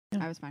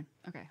I was fine.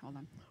 Okay, hold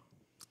on.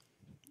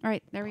 All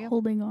right, there we go.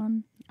 Holding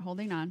on.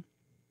 Holding on.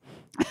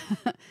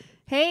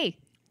 Hey.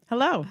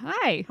 Hello.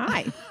 Hi.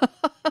 Hi.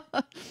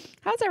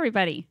 How's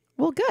everybody?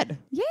 Well, good.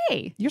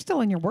 Yay. You're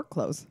still in your work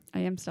clothes. I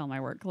am still in my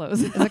work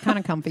clothes. Is it kind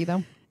of comfy,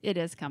 though? It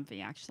is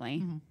comfy,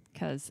 actually,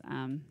 because,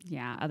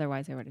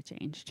 otherwise I would have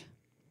changed.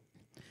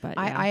 But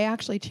I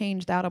actually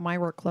changed out of my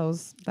work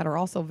clothes that are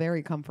also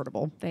very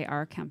comfortable. They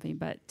are comfy,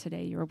 but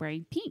today you were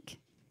wearing pink.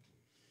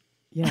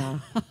 Yeah.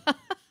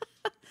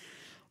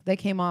 They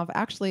came off.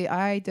 Actually,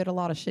 I did a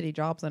lot of shitty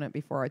jobs in it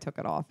before I took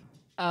it off.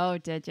 Oh,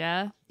 did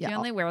ya? Yeah. You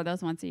only wear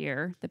those once a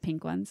year, the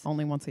pink ones?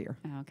 Only once a year.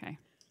 Oh, okay.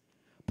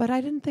 But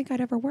I didn't think I'd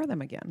ever wear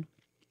them again.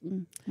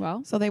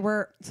 Well,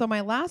 So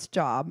my last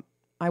job,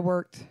 I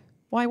worked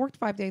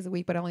 5 days a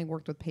week, but I only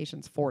worked with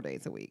patients 4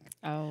 days a week.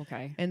 oh,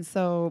 okay. And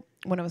so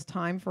when it was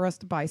time for us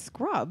to buy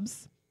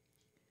scrubs,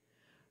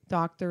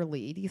 Dr.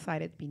 Lee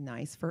decided it'd be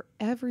nice for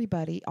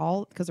everybody,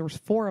 because there was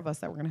 4 of us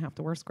that were going to have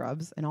to wear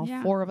scrubs, and all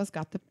 4 of us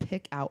got to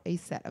pick out a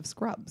set of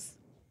scrubs.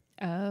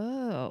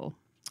 Oh.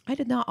 I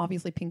did not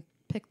obviously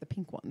pick the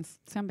pink ones.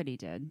 Somebody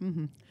did.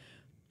 Mm-hmm.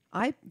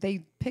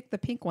 They picked the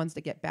pink ones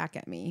to get back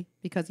at me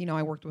because,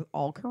 I worked with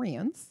all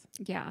Koreans.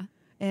 Yeah.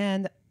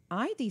 And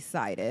I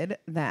decided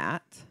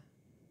that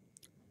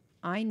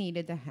I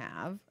needed to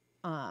have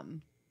a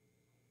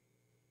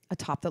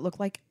top that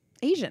looked like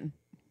Asian.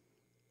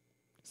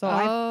 So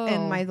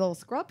in my little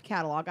scrub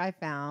catalog, I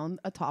found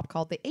a top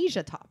called the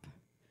Asia top.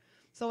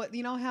 So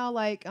you know how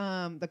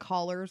the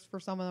collars for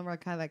some of them are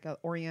kind of like an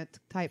Orient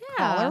type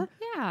collar?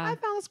 Yeah. I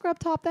found a scrub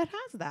top that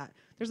has that.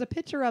 There's a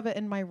picture of it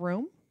in my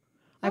room.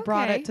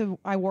 Okay.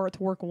 I wore it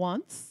to work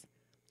once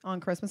on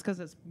Christmas because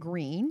it's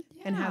green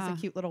and has Yeah. a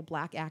cute little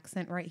black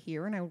accent right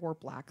here. And I wore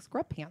black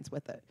scrub pants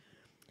with it.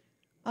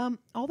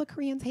 All the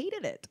Koreans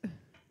hated it.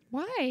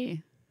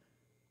 Why?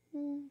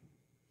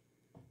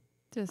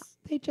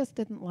 They just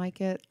didn't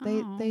like it.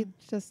 They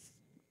just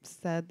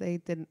said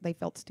they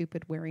felt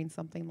stupid wearing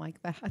something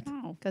like that.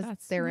 Oh, because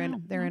they're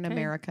in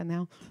America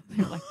now.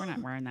 They're like, we're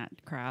not wearing that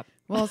crap.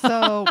 Well,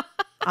 so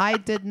I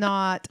did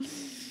not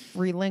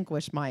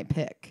relinquish my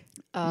pick.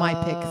 My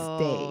pick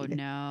stayed.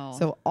 No.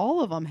 So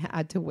all of them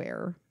had to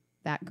wear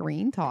that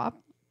green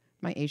top,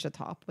 my Asia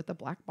top with the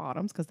black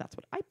bottoms, because that's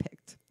what I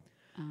picked.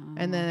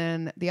 And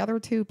then the other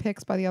 2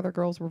 picks by the other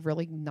girls were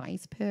really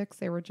nice picks.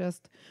 They were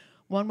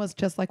one was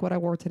just like what I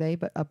wore today,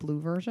 but a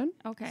blue version.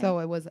 Okay. So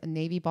it was a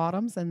navy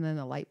bottoms and then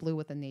a light blue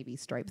with a navy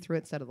stripe through it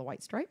instead of the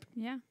white stripe.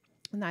 Yeah.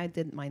 And I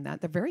didn't mind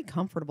that. They're very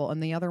comfortable.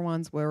 And the other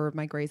ones were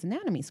my Grey's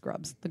Anatomy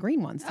scrubs, the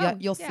green ones. Oh,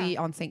 You'll see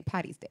on St.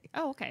 Patty's Day.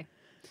 Oh, okay.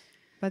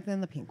 But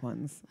then the pink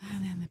ones.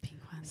 And then the pink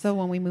ones. So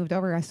when we moved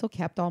over, I still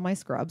kept all my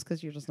scrubs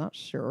because you're just not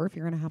sure if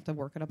you're going to have to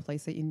work at a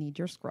place that you need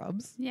your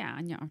scrubs. Yeah,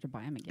 and you don't have to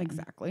buy them again.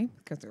 Exactly,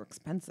 because they're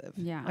expensive.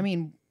 Yeah. I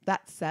mean,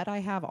 that set I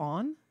have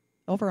on,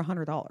 over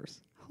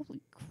 $100.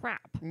 Holy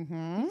crap.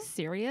 Mm-hmm. Are you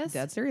serious?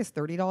 Dead serious.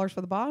 $30 for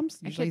the bottoms,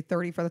 usually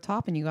 $30 for the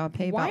top, and you got to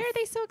pay Why about... are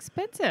they so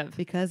expensive?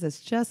 Because it's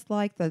just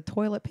like the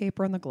toilet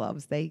paper and the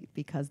gloves.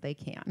 Because they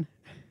can.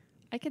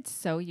 I could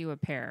sew you a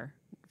pair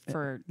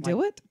for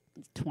Do it.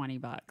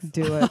 $20.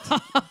 Do it.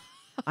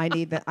 I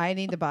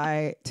need to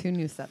buy 2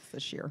 new sets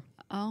this year.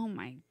 Oh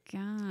my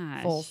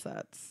gosh. Full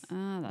sets.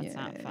 Oh, that's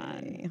not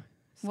fun. Yay.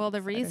 So Well, the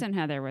excited. reason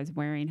Heather was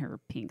wearing her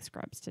pink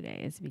scrubs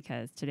today is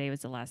because today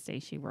was the last day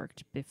she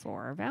worked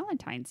before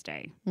Valentine's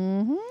Day.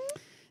 Mm-hmm.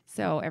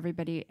 So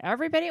everybody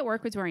at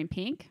work was wearing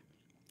pink,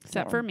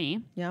 except for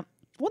me. Yep.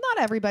 Well,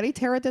 not everybody.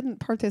 Tara didn't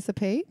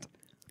participate.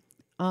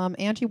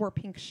 Angie wore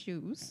pink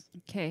shoes.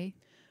 Okay.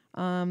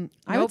 I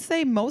would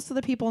say most of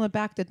the people in the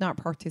back did not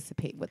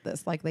participate with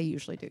this like they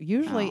usually do.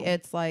 Usually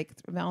it's like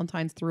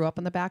Valentine's threw up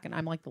in the back and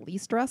I'm like the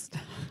least dressed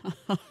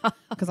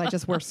because I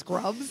just wear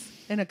scrubs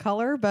in a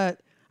color. But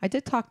I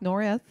did talk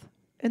Norith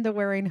into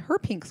wearing her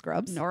pink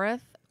scrubs.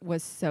 Norith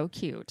was so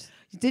cute.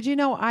 Did you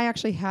know I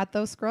actually had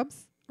those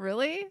scrubs?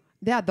 Really?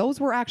 Yeah, those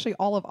were actually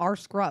all of our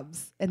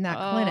scrubs in that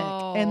clinic.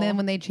 And then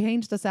when they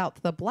changed us out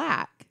to the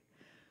black,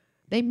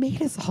 they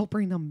made us all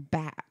bring them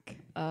back.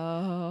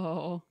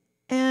 Oh.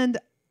 And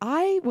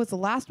I was the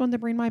last one to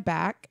bring my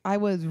back. I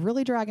was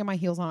really dragging my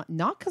heels on it,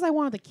 not because I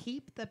wanted to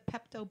keep the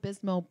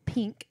Pepto-Bismol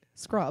pink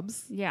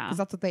scrubs. Yeah. Because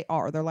that's what they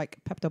are. They're like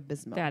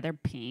Pepto-Bismol. Yeah, they're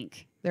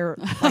pink. They're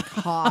like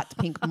hot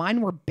pink. Mine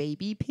were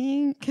baby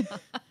pink.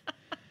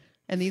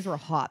 And these were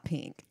hot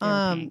pink. They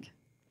were pink.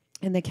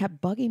 And they kept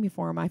bugging me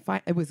for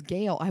them. It was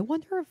Gail. I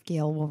wonder if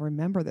Gail will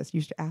remember this.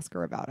 You should ask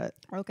her about it.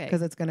 Okay.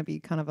 Because it's going to be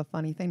kind of a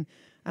funny thing.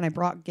 And I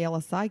brought Gail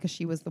aside because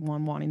she was the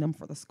one wanting them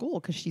for the school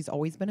because she's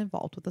always been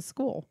involved with the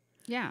school.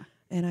 Yeah.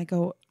 And I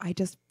go, I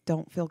just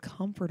don't feel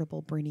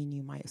comfortable bringing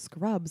you my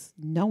scrubs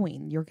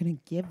knowing you're going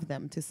to give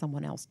them to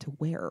someone else to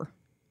wear.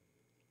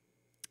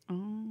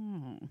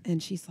 Oh.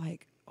 And she's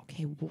like,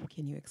 okay, well,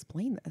 can you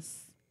explain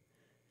this?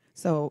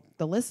 So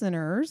the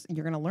listeners,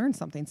 you're going to learn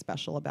something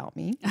special about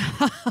me.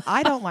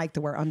 I don't like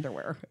to wear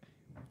underwear.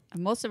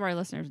 Most of our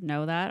listeners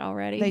know that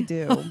already. They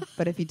do.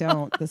 But if you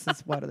don't, this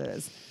is what it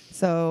is.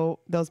 So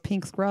those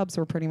pink scrubs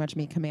were pretty much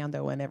me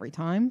commando in every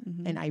time.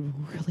 And I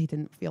really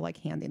didn't feel like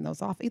handing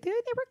those off. They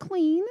were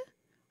clean.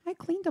 I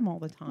cleaned them all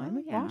the time.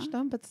 Well, I yeah. washed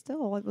them, but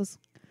still,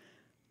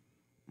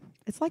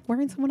 it's like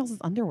wearing someone else's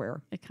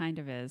underwear. It kind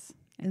of is.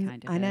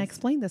 And I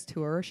explained this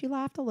to her. She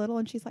laughed a little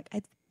and she's like,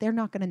 they're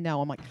not going to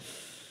know. I'm like,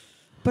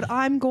 but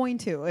I'm going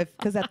to,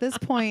 because at this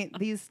point,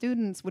 these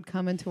students would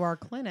come into our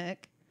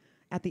clinic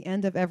at the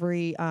end of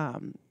every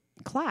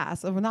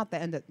class, or not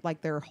the end of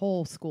like their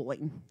whole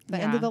schooling. The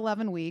end of the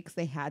 11 weeks,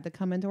 they had to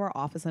come into our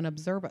office and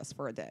observe us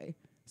for a day.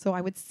 So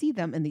I would see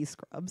them in these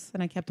scrubs,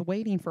 and I kept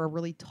waiting for a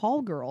really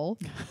tall girl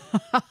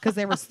because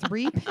there was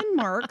 3 pin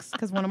marks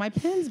because one of my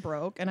pins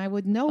broke, and I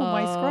would know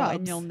my scrubs.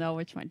 And you'll know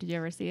which one. Did you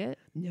ever see it?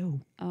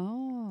 No.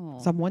 Oh.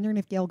 So I'm wondering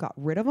if Gail got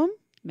rid of them.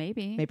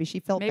 Maybe. Maybe she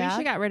felt Maybe bad.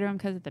 she got rid of them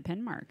because of the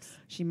pin marks.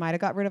 She might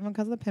have got rid of them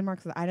because of the pin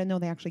marks. I didn't know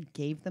they actually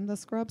gave them the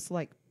scrubs. So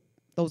like,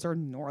 those are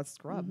North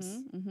scrubs.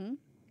 Mm-hmm.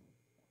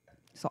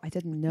 So I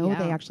didn't know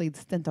they actually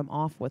sent them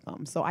off with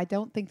them. So I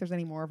don't think there's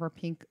any more of our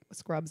pink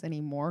scrubs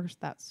anymore.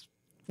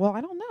 Well,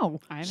 I don't know.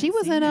 She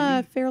was in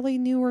a fairly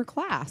newer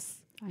class.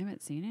 I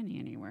haven't seen any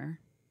anywhere.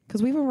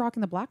 Because we've been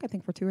rocking the black, I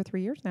think, for 2 or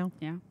 3 years now.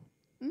 Yeah.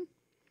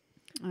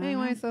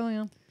 Anyway, so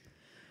yeah.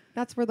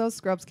 That's where those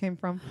scrubs came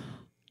from.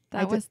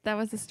 That was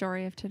the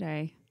story of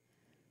today.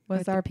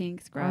 Was our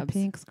pink scrubs. Our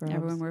pink scrubs.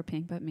 Everyone wore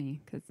pink but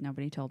me because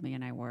nobody told me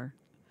and I wore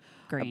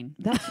green.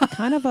 That's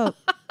kind of a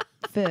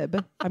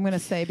fib, I'm going to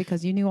say,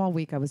 because you knew all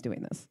week I was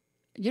doing this.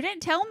 You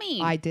didn't tell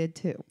me. I did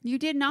too. You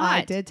did not.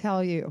 I did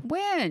tell you.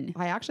 When?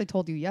 I actually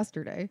told you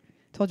yesterday.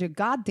 Told you,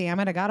 God damn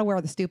it, I got to wear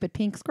the stupid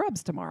pink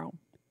scrubs tomorrow.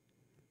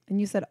 And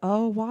you said,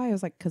 oh, why? I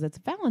was like, because it's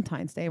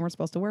Valentine's Day and we're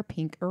supposed to wear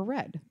pink or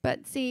red.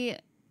 But see,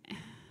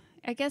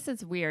 I guess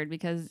it's weird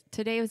because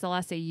today was the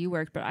last day you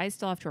worked, but I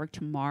still have to work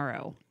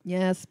tomorrow.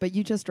 Yes, but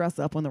you just dress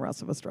up when the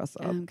rest of us dress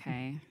up.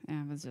 Okay.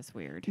 It was just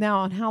weird. Now,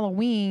 on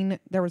Halloween,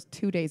 there was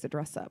 2 days of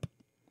dress up.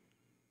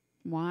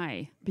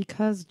 Why?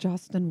 Because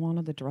Justin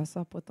wanted to dress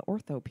up with the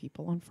ortho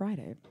people on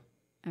Friday.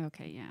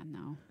 Okay, yeah,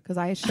 no. Because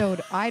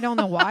I don't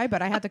know why,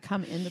 but I had to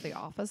come into the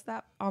office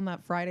on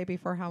that Friday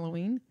before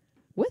Halloween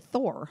with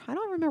Thor. I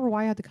don't remember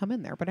why I had to come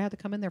in there, but I had to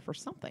come in there for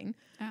something.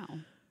 Oh.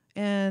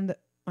 And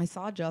I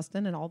saw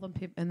Justin and all them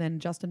people, and then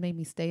Justin made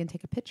me stay and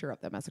take a picture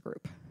of them as a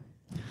group.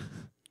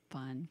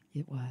 Fun.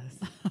 It was.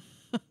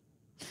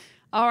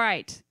 All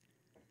right.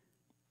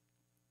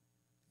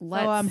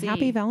 Let's see.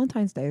 Happy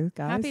Valentine's Day,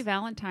 guys. Happy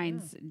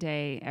Valentine's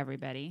Day,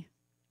 everybody.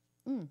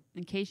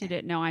 In case you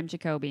didn't know, I'm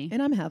Jacoby.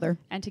 And I'm Heather.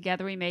 And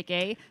together we make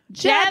a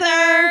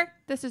Jether.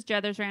 This is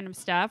Jether's Random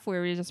Stuff,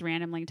 where we're just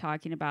randomly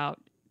talking about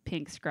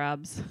pink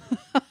scrubs.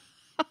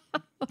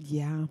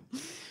 Yeah.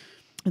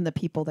 And the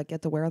people that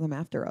get to wear them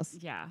after us.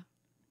 Yeah.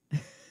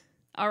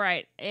 All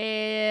right.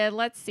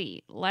 Let's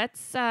see.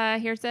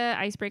 Here's an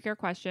icebreaker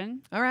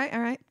question. All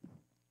right.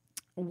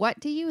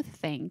 What do you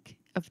think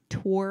of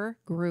tour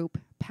group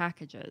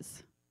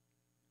packages?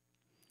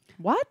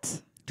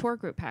 What? Tour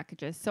group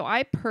packages. So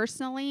I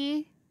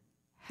personally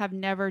have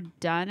never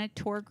done a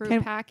tour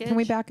group package. Can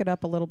we back it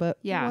up a little bit?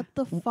 Yeah. What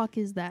the fuck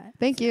is that?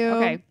 Thank you.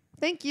 Okay.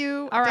 Thank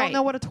you. All I right. don't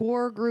know what a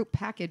tour group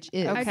package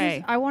is.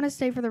 Okay. I want to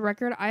say for the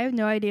record, I have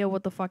no idea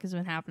what the fuck has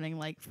been happening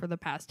like for the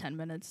past 10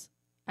 minutes.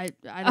 I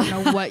don't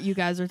know what you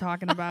guys are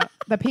talking about.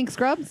 The pink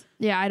scrubs?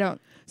 Yeah, I don't.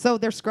 So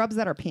they're scrubs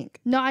that are pink.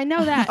 No, I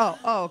know that.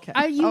 Oh, okay.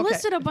 You Okay.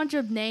 listed a bunch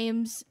of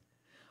names.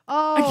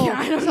 Oh,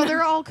 I don't so know.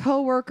 they're all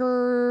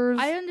coworkers.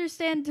 I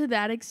understand to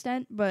that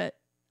extent, but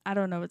I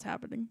don't know what's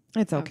happening.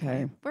 It's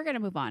okay. We're going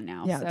to move on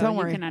now. Yeah, so don't you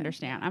worry. can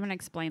understand. I'm going to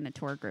explain the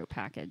tour group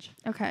package.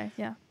 Okay,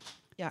 yeah.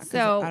 Yeah, 'cause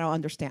So, I don't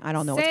understand. I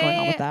don't know what's going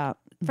on with that.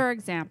 For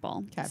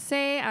example, 'Kay.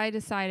 say I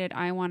decided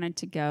I wanted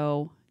to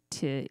go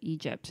to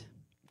Egypt.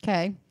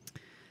 Okay.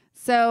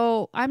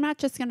 So I'm not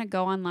just going to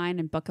go online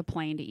and book a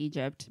plane to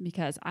Egypt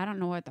because I don't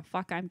know what the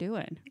fuck I'm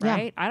doing, Yeah.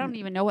 right? I don't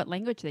even know what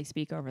language they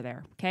speak over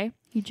there, okay?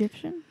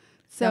 Egyptian?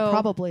 So Yeah,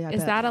 probably, I is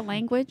bet. that a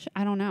language?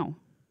 I don't know.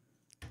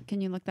 Can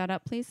you look that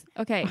up, please?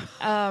 Okay.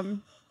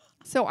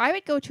 So I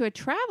would go to a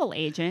travel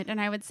agent and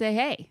I would say,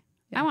 hey,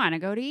 I want to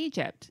go to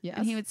Egypt. Yes.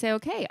 And he would say,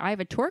 okay, I have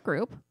a tour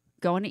group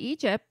going to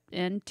Egypt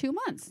in 2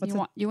 months.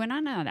 You went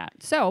on that.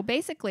 So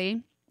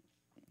basically,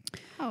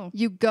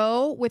 you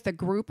go with a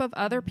group of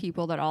other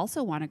people that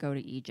also want to go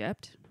to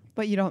Egypt.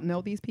 But you don't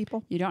know these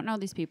people? You don't know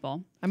these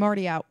people. I'm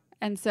already out.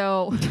 And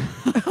so,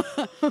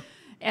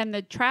 and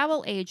the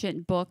travel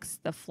agent books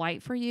the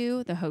flight for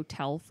you, the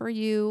hotel for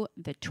you,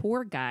 the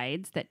tour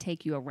guides that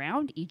take you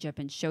around Egypt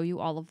and show you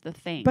all of the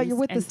things. But you're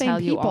with the and same tell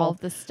you all people. of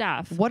the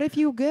stuff. What if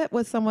you get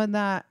with someone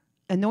that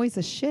annoys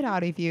the shit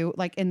out of you,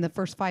 like in the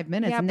first 5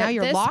 minutes, Yeah, and now but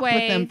you're this locked with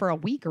way- them for a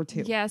week or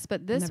two? Yes,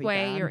 but this That'd be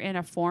way bad. you're in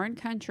a foreign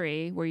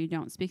country where you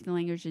don't speak the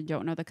language, you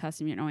don't know the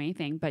custom, you don't know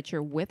anything, but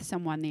you're with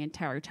someone the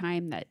entire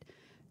time that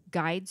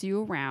guides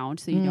you around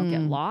so you don't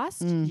get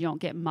lost, you don't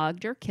get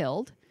mugged or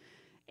killed,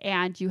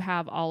 and you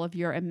have all of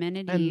your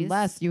amenities.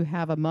 Unless you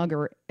have a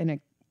mugger and a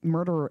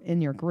murderer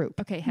in your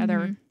group. Okay,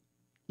 Heather.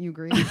 You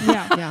agree?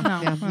 Yeah.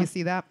 yeah. You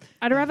see that?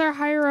 I'd rather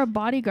hire a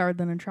bodyguard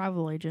than a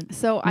travel agent.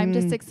 So I'm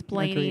just agreed.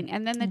 explaining,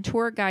 and then the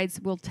tour guides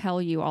will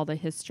tell you all the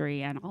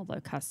history and all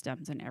the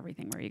customs and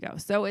everything where you go.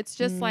 So it's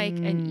just like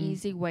an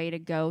easy way to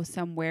go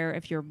somewhere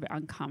if you're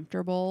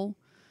uncomfortable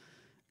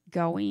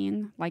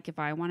going, like if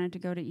I wanted to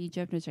go to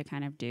Egypt, which I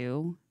kind of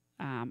do,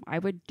 I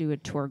would do a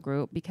tour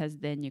group because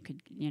then you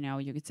could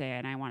say,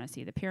 and I want to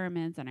see the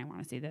pyramids, and I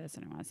want to see this,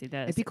 and I want to see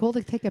this. It'd be cool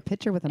to take a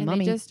picture with a and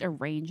mummy. they just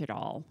arrange it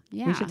all.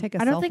 Yeah. We should take a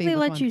selfie. I don't think they with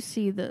let one. you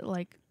see the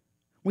like.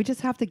 We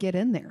just have to get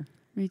in there.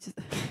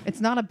 It's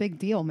not a big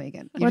deal,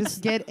 Megan. You Let's-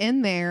 just get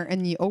in there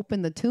and you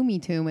open the Toomey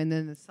tomb and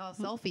then the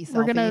selfie,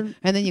 We're gonna-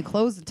 and then you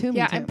close the Toomey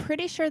Yeah, tomb. I'm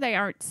pretty sure they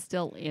aren't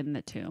still in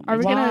the tomb. Are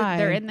we Why? gonna?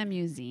 They're in the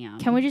museum.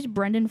 Can we just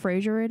Brendan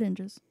Fraser it and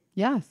just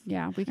Yes.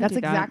 Yeah, we can That's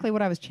do that. exactly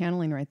what I was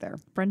channeling right there.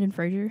 Brendan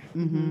Fraser?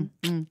 From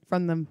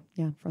the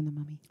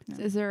mummy.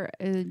 Is there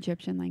an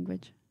Egyptian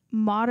language?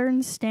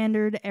 Modern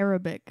Standard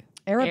Arabic.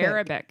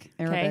 Arabic.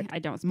 Okay, Arabic. I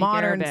don't speak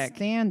Modern Arabic.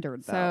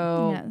 standard, though.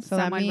 So, Yes. So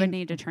that someone would mean-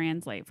 need to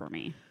translate for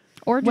me.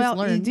 Or just well,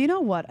 learn. do you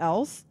know what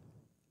else?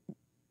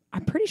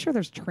 I'm pretty sure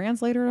there's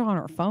translator on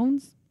our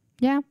phones.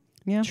 Yeah.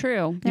 Yeah.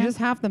 True. You just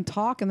have them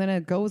talk and then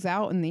it goes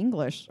out in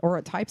English or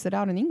it types it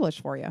out in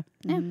English for you.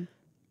 Yeah.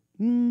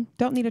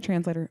 Don't need a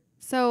translator.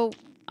 So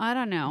I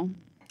don't know.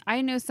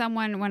 I knew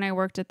someone when I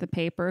worked at the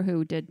paper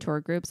who did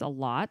tour groups a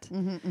lot,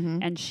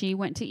 and she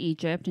went to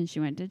Egypt and she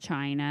went to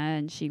China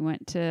and she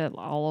went to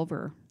all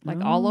over,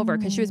 all over,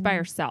 because she was by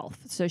herself.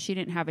 So she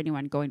didn't have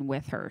anyone going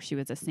with her. She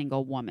was a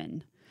single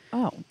woman.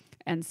 Oh.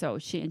 And so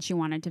she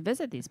wanted to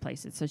visit these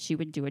places. So she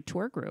would do a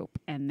tour group,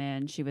 and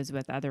then she was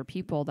with other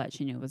people that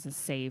she knew was a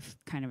safe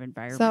kind of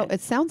environment. So it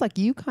sounds like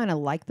you kind of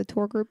like the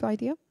tour group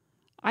idea.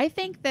 I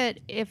think that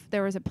if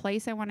there was a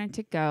place I wanted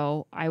to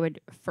go, I would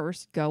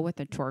first go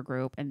with a tour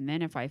group, and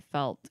then if I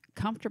felt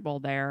comfortable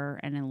there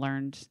and then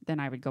learned, then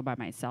I would go by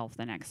myself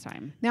the next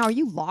time. Now, are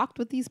you locked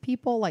with these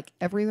people like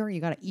everywhere?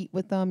 You got to eat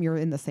with them. You're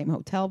in the same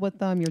hotel with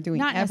them. You're doing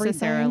Not everything.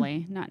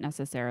 necessarily. Not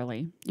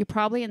necessarily. You're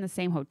probably in the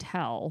same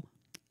hotel,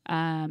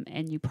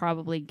 and you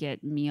probably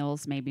get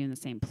meals maybe in the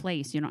same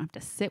place. You don't have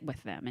to sit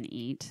with them and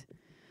eat.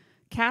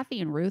 Kathy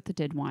and Ruth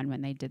did one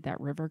when they did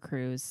that river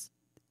cruise.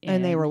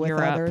 And they in were with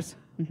Europe. others.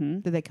 Mm-hmm.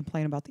 Did they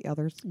complain about the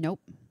others? Nope.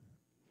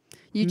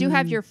 You do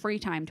have your free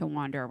time to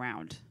wander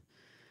around.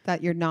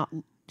 That you're not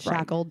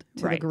shackled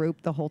to the Right.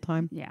 group the whole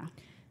time? Yeah.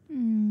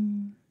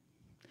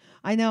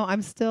 I know.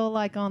 I'm still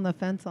like on the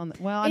fence on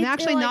the, well, I'm It's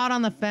actually like- not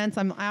on the fence.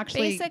 I'm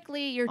actually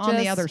Basically, you're on just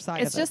the other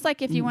side It's of it. just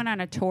like if you went on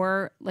a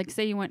tour, like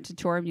say you went to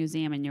tour a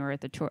museum and you were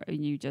at the tour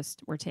and you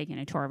just were taking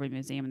a tour of a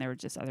museum and there were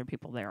just other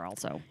people there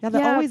also. Yeah,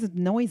 that Yeah. always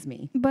annoys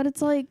me But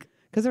it's like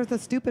because there's a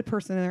stupid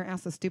person in there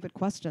asks the stupid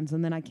questions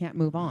and then I can't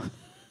move on.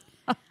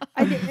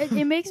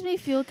 it makes me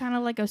feel kind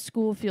of like a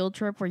school field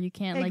trip where you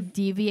can't like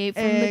deviate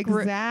from the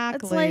group.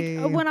 Exactly.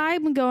 It's like when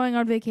I'm going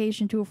on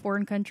vacation to a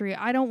foreign country,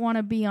 I don't want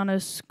to be on a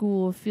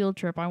school field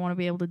trip. I want to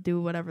be able to do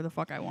whatever the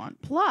fuck I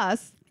want.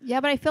 Plus,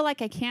 Yeah, but I feel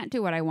like I can't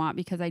do what I want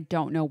because I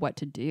don't know what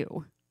to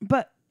do.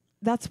 but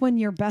that's when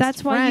your best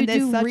That's why friend you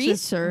is do such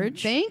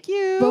research thank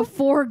you.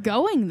 before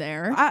going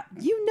there.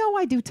 You know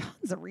I do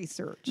tons of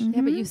research.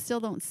 Yeah, but you still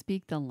don't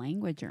speak the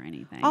language or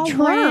anything. I'll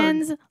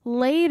learn.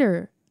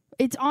 Translator.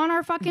 It's on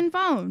our fucking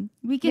phone.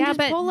 We can yeah, just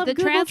but pull up the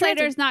Google translator's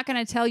Translate. not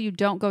going to tell you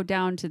don't go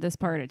down to this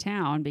part of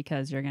town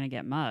because you're going to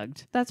get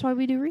mugged. That's why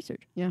we do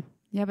research. Yeah,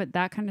 but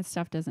that kind of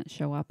stuff doesn't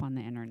show up on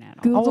the internet.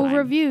 all Google the time.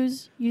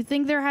 reviews. You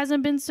think there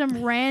hasn't been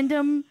some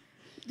random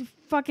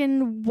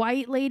fucking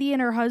white lady and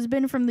her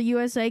husband from the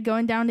USA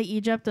going down to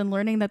Egypt and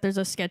learning that there's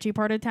a sketchy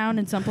part of town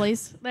in some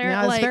place there?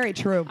 Yeah, it's very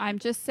true. I'm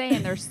just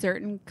saying there's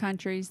certain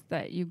countries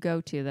that you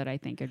go to that I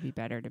think would be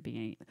better to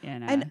be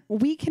in. And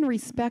we can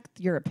respect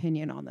your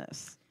opinion on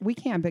this. We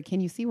can, but can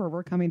you see where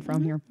we're coming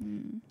from here?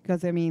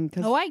 Because I mean,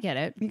 I get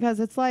it. because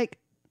it's like,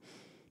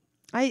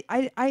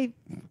 I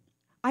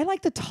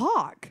like to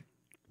talk.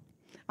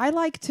 I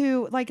like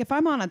to if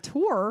I'm on a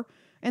tour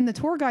and the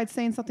tour guide's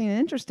saying something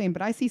interesting,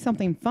 but I see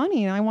something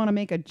funny and I want to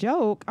make a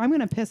joke, I'm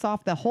going to piss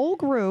off the whole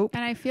group.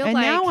 And I feel and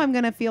like now I'm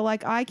going to feel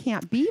like I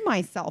can't be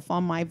myself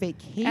on my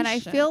vacation. And I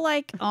feel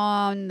like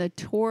on the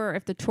tour,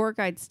 if the tour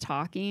guide's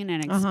talking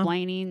and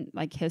explaining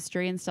like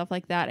history and stuff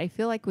like that, I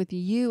feel like with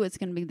you, it's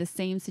going to be the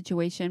same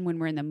situation when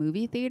we're in the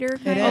movie theater.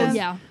 It is.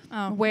 Yeah.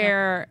 Oh,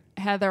 Where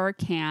Heather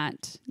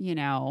can't,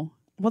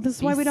 well, this is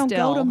be why we don't go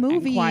still to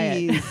and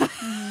quiet. movies.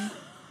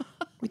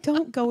 We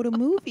don't go to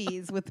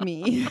movies with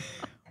me.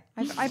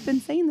 I've been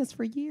saying this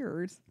for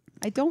years.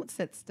 I don't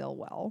sit still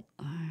well.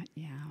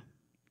 Yeah,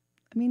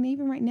 I mean,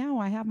 even right now,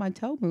 I have my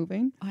toe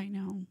moving. I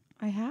know.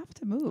 I have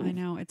to move. I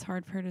know. It's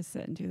hard for her to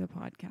sit and do the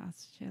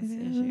podcast. She has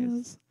It issues.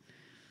 is.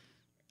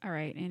 All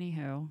right.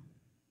 Anywho.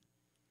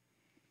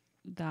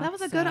 That was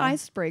a good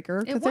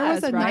icebreaker. 'Cause it there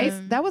was was, a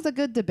right? that was a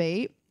good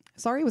debate.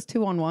 Sorry, it was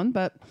 2-on-1,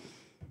 but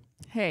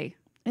Hey,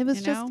 it was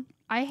you just. know?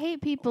 I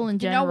hate people in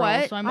You know general.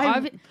 what? So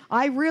I'm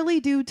I really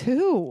do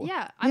too.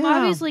 I'm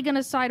obviously going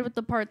to side with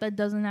the part that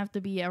doesn't have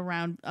to be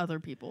around other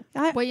people.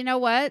 Well, you know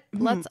what?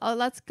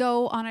 Let's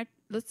go on a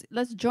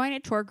let's join a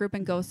tour group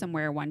and go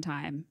somewhere one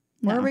time.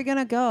 Where No. are we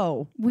gonna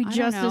go? We I don't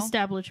just know.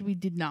 established we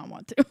did not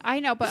want to. I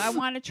know, but I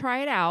want to try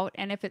it out,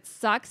 and if it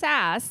sucks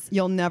ass,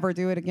 You'll never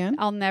do it again.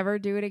 I'll never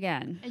do it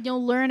again. And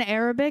you'll learn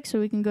Arabic so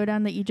we can go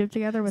down to Egypt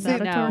together without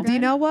a no. tour guide. Do you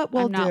know what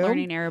we'll I'm not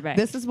learning Arabic.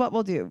 This is what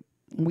we'll do.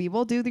 We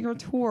will do your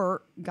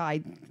tour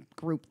guide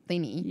group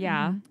thingy.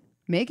 Yeah.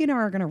 Megan and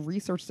I are going to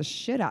research the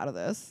shit out of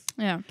this.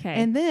 Yeah. Okay.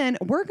 And then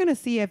we're going to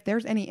see if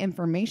there's any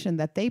information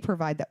that they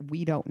provide that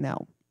we don't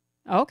know.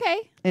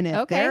 Okay. And if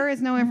Okay. there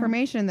is no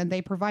information that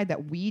they provide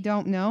that we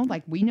don't know,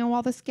 like we know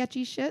all the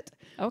sketchy shit.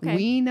 Okay.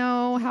 We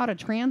know how to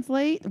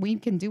translate. We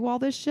can do all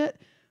this shit.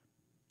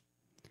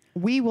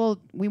 We will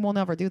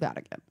never do that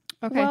again.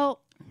 Okay. Well,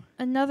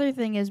 another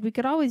thing is we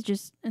could always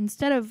just,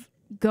 instead of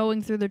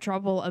going through the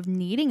trouble of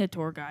needing a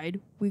tour guide,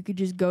 we could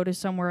just go to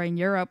somewhere in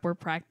Europe where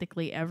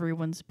practically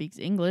everyone speaks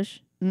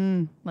English.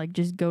 Like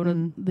just go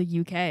to the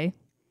UK.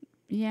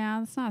 yeah,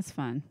 that's not as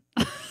fun.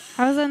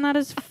 How is that not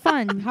as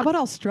fun? How about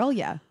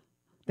Australia?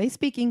 They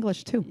speak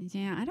English too.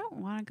 Yeah, I don't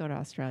want to go to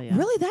Australia.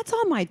 Really, that's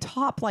on my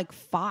top like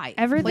 5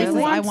 Everything places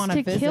I wants want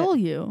to visit. kill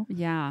you.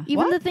 Yeah.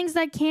 Even What? the things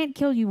that can't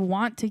kill you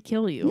want to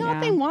kill you.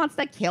 Nothing wants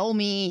to kill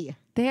me.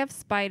 They have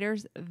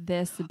spiders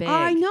this big.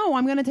 I know.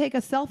 I'm going to take a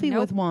selfie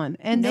Nope. with one,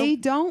 and they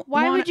don't.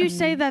 Why wanna- would you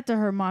say that to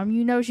her, Mom?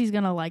 You know she's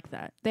going to like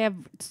that. They have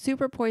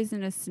super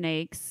poisonous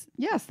snakes.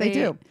 Yes, they They-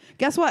 do.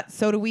 Guess what?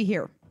 So do we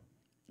here.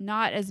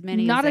 Not as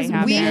many Not as as they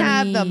have. We many.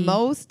 have the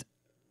most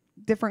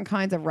different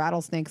kinds of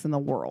rattlesnakes in the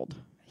world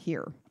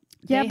here.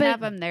 Yeah, They but have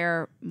them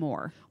there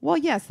more. Well,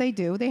 yes, they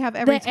do. They have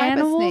every the type of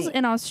animals snake.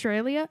 in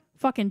Australia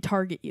fucking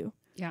target you.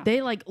 Yeah.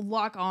 They like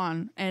lock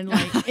on and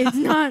like it's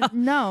not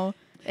no.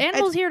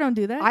 Animals here don't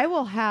do that. I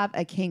will have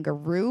a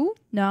kangaroo.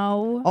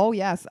 No. Oh,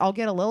 yes. I'll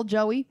get a little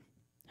Joey.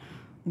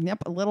 Yep,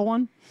 a little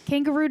one.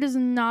 Kangaroo does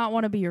not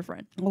want to be your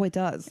friend. Oh, it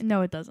does.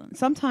 No, it doesn't.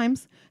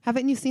 Sometimes.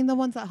 Haven't you seen the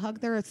ones that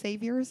hug their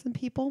saviors and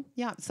people?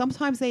 Yeah.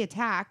 Sometimes they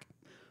attack.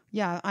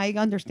 Yeah, I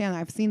understand.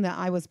 I've seen that.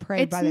 I was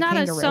preyed It's by the not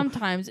kangaroo. a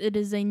sometimes. It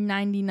is a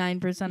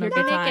 99% You're of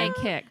the gonna time.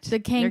 get kicked.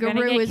 The You're gonna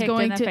kangaroo get is kicked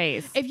going in the to.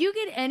 face. If you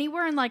get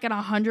anywhere in like an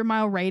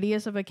 100-mile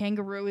radius of a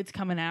kangaroo, it's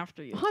coming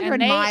after you. 100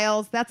 And they-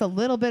 miles. That's a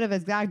little bit of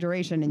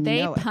exaggeration, and They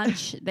you know it.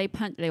 punch. They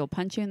will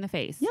punch you in the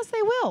face. Yes,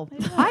 they will.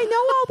 I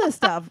know all this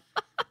stuff.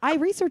 I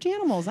research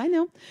animals. I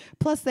know.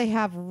 Plus, they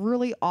have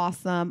really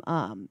awesome.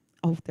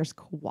 There's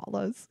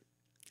koalas,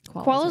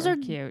 Koalas are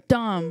cute.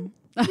 dumb.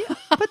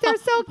 but they're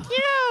so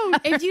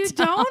cute. If you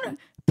don't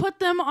put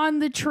them on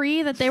the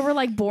tree that they were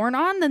like born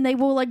on, then they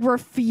will like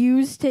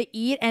refuse to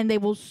eat and they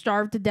will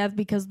starve to death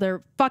because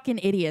they're fucking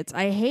idiots.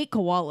 I hate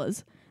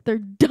koalas. They're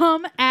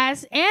dumb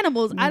ass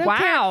animals. I don't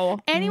Wow.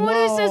 care. Anyone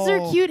who says they're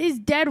Whoa. cute is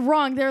dead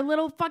wrong. They're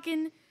little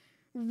fucking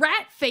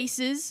rat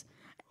faces.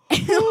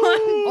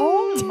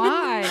 Oh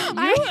my!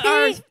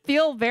 I You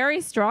feel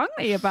very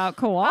strongly about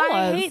koalas.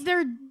 I hate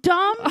they're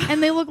dumb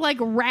and they look like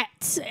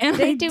rats. And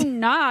They I do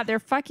not. They're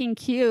fucking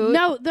cute.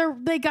 No,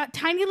 they got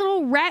tiny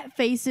little rat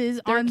faces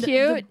they're on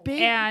cute, the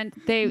big and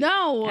they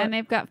No. and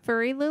they've got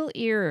furry little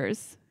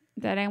ears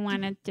that I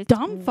wanted to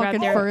dumb rub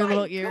fucking their- furry my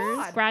little ears.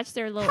 God. scratch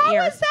their little How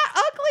ears. is that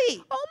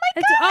ugly? Oh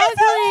my It's god,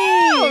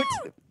 ugly. it's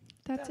so cute.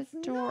 That's That's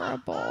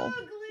adorable. not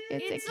ugly.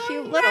 It's It's a a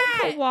cute little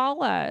rat.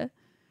 koala.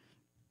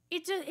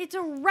 It's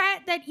a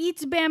rat that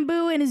eats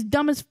bamboo and is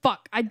dumb as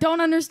fuck. I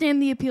don't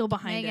understand the appeal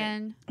behind it.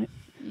 Megan,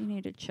 you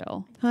need to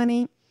chill.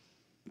 Honey,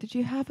 did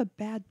you have a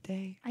bad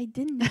day? I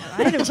didn't. I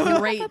had a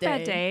great Not day.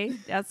 that day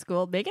at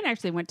school. Megan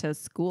actually went to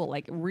school,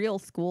 like real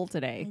school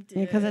today.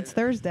 Yeah, because it's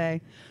Thursday.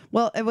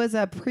 Well, it was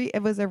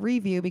a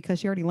review because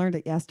she already learned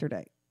it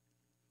yesterday.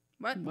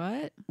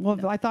 What?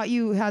 Well, I thought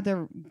you had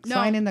to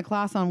sign in the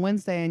class on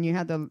Wednesday and you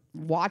had to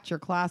watch your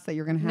class that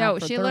you're going to have. No,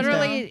 for she Thursday.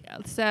 literally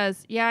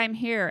says, "Yeah, I'm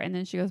here," and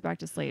then she goes back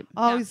to sleep.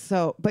 Oh,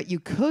 so but you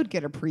could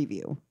get a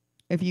preview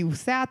if you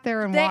sat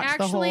there and They watched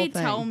the whole actually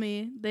thing. tell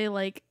me they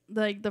like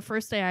the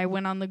first day I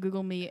went on the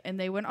Google Meet and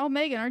they went, "Oh,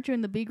 Megan, aren't you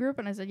in the B group?"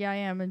 And I said, "Yeah, I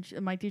am." And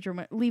my teacher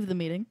went, "Leave the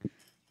meeting.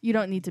 You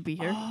don't need to be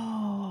here."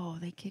 Oh,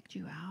 they kicked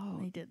you out.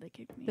 They did. They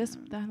kicked me. This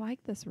out. I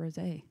like this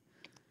rosé.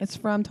 It's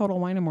from Total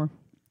Wine & More.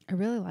 I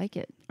really like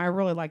it. I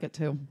really like it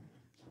too.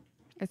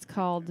 It's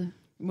called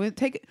We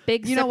take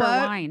Big you know Sipper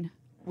what? Wine.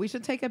 We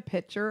should take a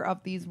picture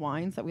of these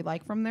wines that we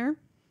like from there, and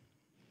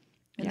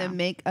Yeah. then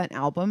make an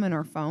album in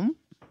our phone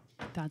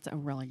That's a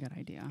really good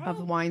idea of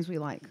the wines we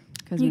like.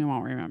 because we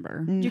won't remember.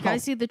 Do you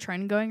guys see the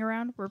trend going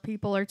around where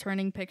people are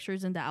turning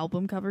pictures into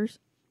album covers?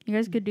 You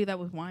guys could do that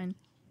with wine.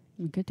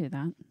 We could do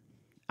that.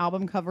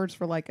 album covers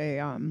for like a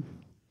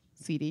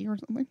CD or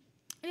something?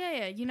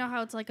 Yeah. You know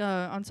how it's like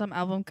on some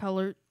album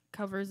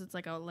covers, it's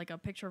like a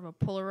picture of a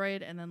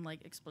Polaroid and then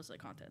like explicit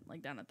content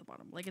like down at the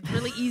bottom. Like it's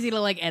really easy to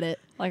like edit.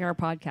 Like our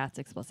podcast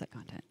explicit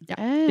content.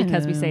 Yeah,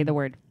 Because we say the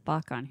word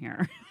fuck on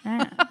here.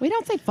 we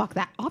don't say fuck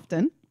that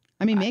often.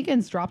 I mean,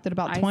 Megan's dropped it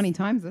about I 20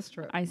 times this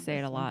trip. I say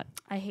it a lot.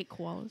 I hate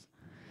koalas.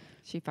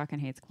 She fucking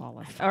hates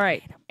koalas. All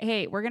right.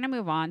 Hey, we're going to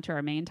move on to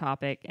our main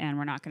topic, and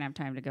we're not going to have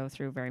time to go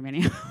through very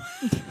many.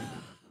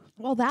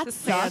 Well, that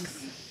Just saying.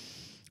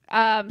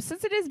 sucks.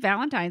 Since it is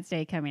Valentine's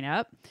Day coming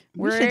up,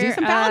 We should do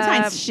some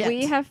Valentine's shit.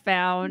 We have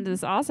found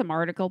this awesome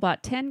article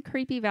about 10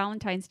 creepy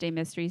Valentine's Day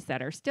mysteries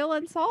that are still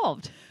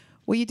unsolved.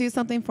 Will you do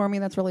something for me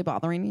that's really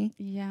bothering me?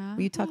 Yeah.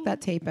 Will you tuck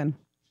that tape in?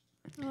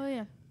 Oh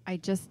yeah. I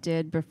just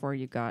did before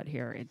you got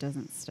here. It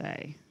doesn't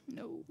stay.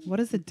 No. What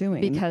is it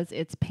doing? Because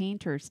it's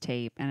painter's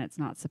tape and it's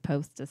not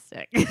supposed to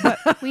stick.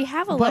 We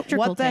have but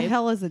electrical what the tape.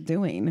 hell is it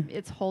doing?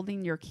 It's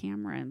holding your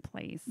camera in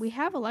place. We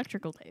have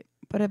electrical tape.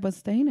 But it was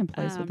staying in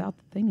place Um, without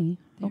the thingy.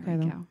 There Okay,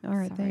 we then. go. All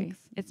right, Sorry. thanks.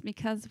 It's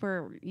because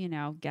we're,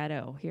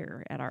 ghetto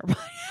here at our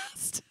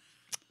podcast.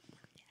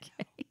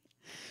 Okay.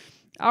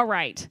 All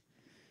right.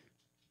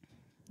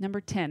 Number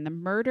 10, the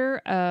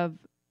murder of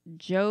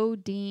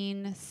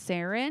Jodine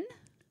Sarin.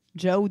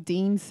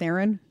 Jodine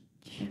Sarin.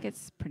 I think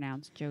it's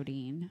pronounced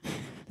Jodine.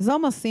 This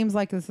almost seems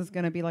like this is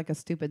going to be like a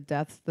stupid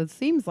death. That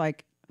seems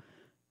like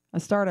a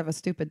start of a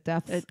stupid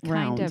death It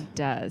round. kind of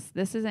does.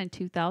 This is in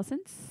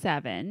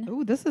 2007.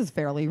 Ooh, this is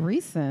fairly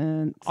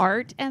recent.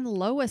 Art and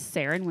Lois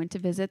Sarin went to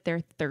visit their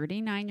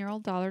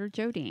 39-year-old daughter,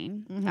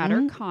 Jodine, at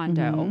her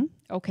condo. mhm.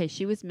 Okay,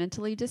 she was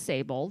mentally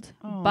disabled,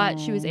 but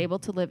she was Oh. able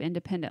to live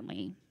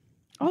independently.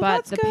 Oh,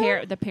 but that's the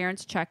good. the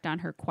parents checked on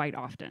her quite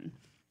often.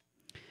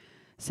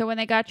 So when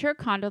they got to her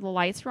condo, the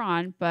lights were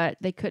on, but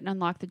they couldn't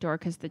unlock the door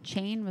because the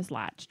chain was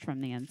latched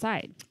from the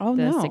inside. Oh,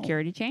 the no.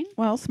 security chain.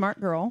 Well, smart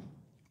girl.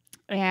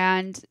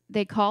 And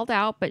they called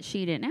out, but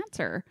she didn't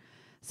answer.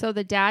 So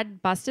the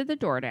dad busted the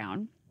door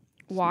down,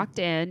 walked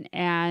in,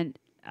 and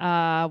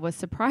was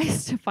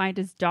surprised to find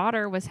his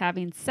daughter was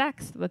having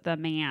sex with a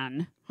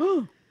man.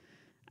 The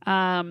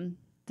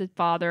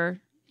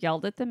father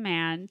yelled at the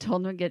man,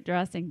 told him to get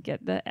dressed and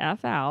get the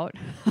F out.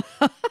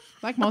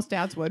 Like most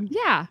dads would.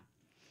 Yeah.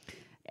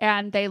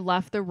 And they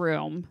left the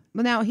room.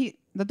 But now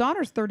the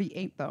daughter's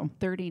 38 though.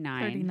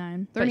 39.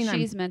 39. But 39.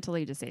 she's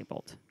mentally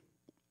disabled.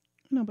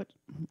 No, but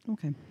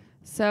okay.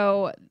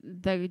 So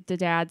the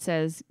dad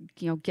says,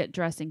 get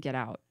dressed and get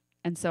out.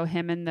 And so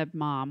him and the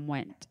mom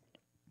went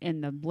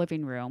in the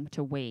living room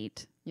to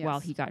wait while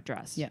Yes. he got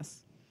dressed.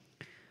 Yes.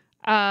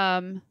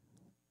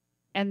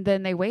 And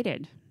then they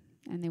waited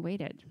and they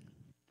waited.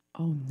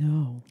 Oh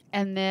no.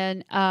 And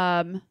then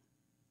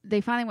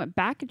they finally went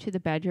back into the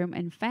bedroom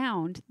and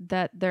found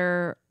that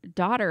their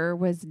daughter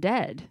was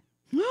dead.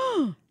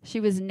 She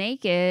was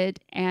naked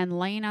and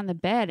laying on the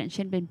bed, and she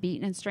had been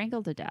beaten and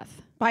strangled to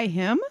death. By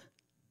him?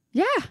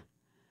 Yeah.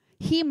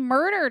 He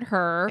murdered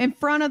her In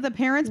front of the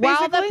parents,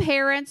 while basically? the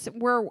parents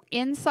were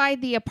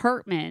inside the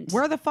apartment.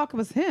 Where the fuck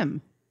was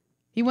him?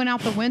 He went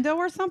out the window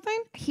or something?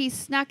 He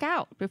snuck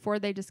out before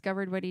they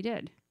discovered what he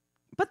did.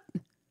 But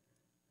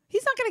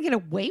he's not going to get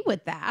away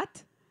with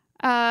that.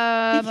 He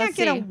Let's can't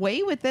get see.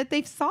 away with it.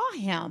 They saw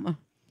him.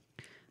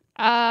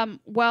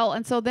 Well,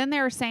 and so then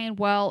they were saying,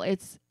 well,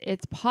 it's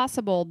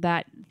possible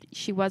that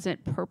she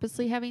wasn't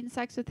purposely having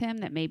sex with him,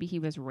 that maybe he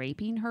was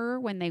raping her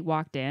when they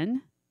walked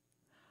in.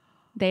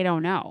 They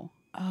don't know.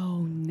 Oh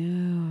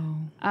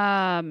no.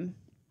 And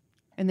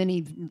And then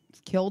he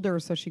killed her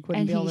so she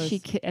couldn't be able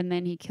to... and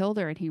then he killed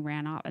her and he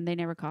ran off and they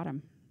never caught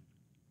him.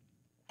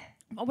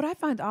 What I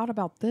find odd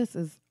about this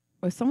is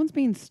if someone's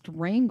being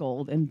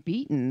strangled and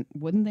beaten,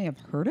 wouldn't they have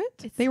heard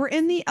it? They were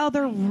in the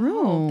other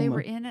room. They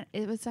were in it.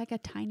 It was like a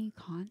tiny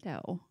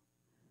condo.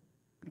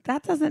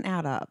 That doesn't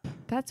add up.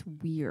 That's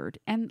weird.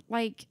 And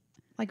like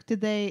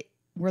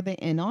Were they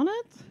in on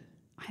it?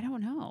 I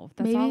don't know.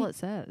 That's Maybe- all it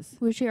says.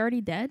 Was she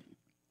already dead?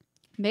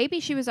 Maybe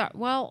she was.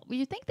 Well,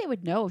 you'd think they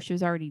would know if she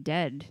was already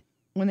dead.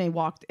 When they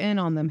walked in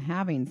on them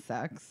having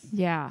sex.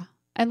 Yeah.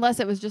 Unless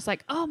it was just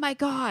like, oh my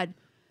God.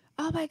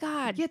 Oh my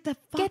God. Get the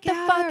fuck Get the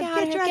out fuck of here. out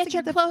of here. dressed Get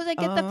your and clothes and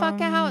get the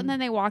fuck out. Um, And then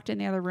they walked in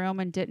the other room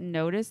and didn't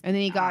notice. And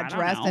then he I got don't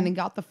dressed know. and then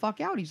got the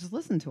fuck out. He just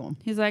listened to him.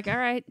 He's like, all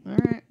right. All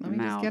right, let me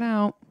I'm just out. get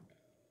out.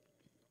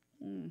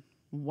 Mm,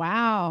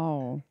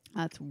 Wow.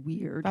 that's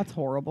weird. That's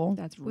horrible.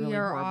 That's really we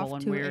are horrible off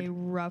and to weird. a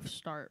rough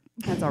start.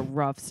 That's a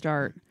rough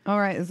start. All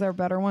right, is there a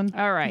better one?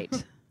 All right.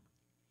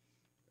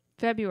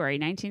 February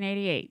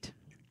 1988.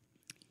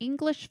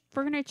 English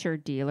furniture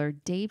dealer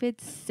David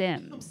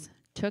Sims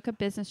took a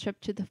business trip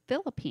to the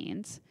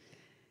Philippines.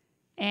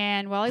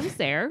 And while he was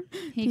there,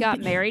 he got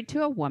married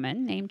to a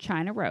woman named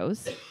China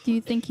Rose. Do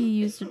you think he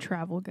used a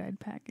travel guide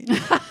package?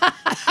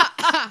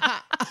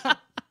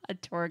 A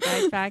tour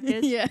guide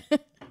package? Yeah.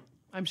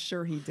 I'm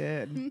sure he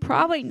did.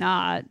 Probably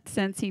not,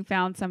 since he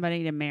found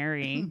somebody to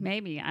marry.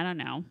 Maybe. I don't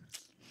know.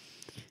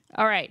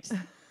 All right.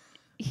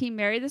 He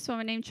married this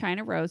woman named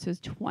China Rose, who's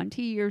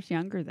 20 years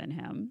younger than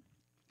him.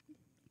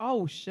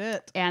 Oh,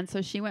 shit. And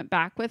so she went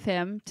back with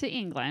him to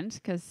England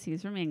because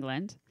he's from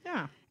England.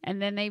 Yeah.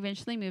 And then they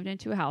eventually moved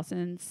into a house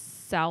in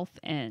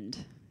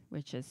Southend,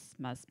 which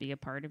must be a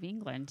part of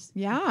England.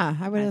 Yeah,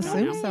 I would I don't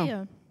assume know. so.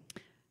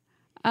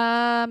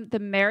 Yeah. The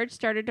marriage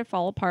started to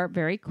fall apart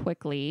very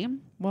quickly.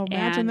 Well,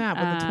 imagine And, that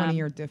with a um,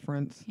 20-year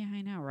difference. Yeah,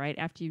 I know, right?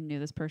 After you knew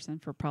this person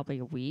for probably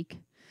a week.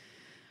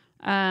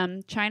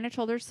 China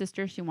told her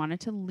sister she wanted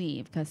to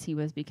leave because he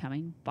was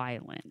becoming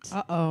violent.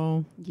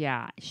 Uh-oh.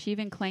 Yeah. She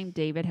even claimed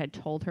David had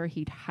told her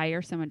he'd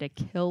hire someone to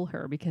kill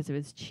her because it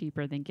was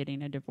cheaper than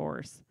getting a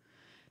divorce.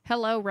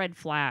 Hello, red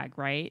flag,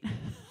 right?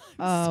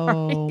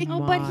 Oh,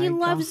 Oh, but he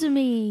my loves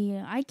me.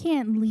 I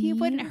can't leave. He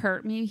wouldn't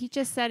hurt me. He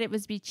just said it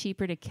would be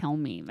cheaper to kill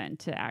me than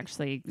to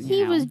actually,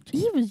 He was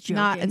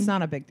joking. It's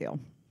not a big deal.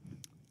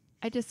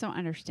 I just don't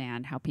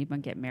understand how people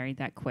get married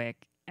that quick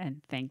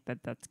and think that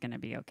that's going to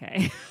be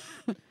okay.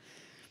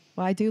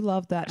 Well, I do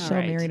love that All show,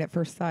 right. Married at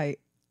First Sight.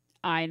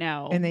 I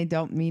know. And they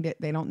don't meet it.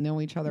 They don't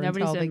know each other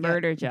Nobody's until they been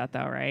murdered yet,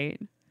 though, right?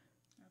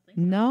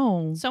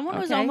 No. Someone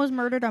was Okay. almost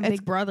murdered on It's-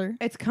 Big Brother.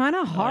 It's kind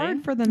of hard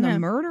Really? for them Yeah. to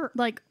murder.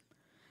 Like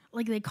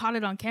they caught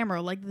it on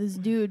camera. Like this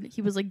dude,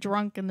 he was like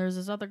drunk, and there's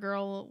this other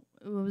girl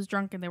who was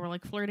drunk, and they were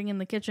like flirting in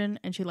the kitchen,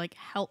 and he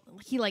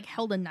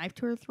held a knife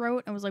to her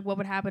throat and was like, "What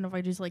would happen if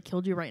I just like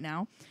killed you right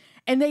now?"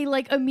 And they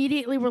like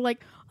immediately were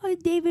like, "Oh,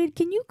 David,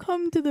 can you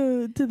come to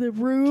the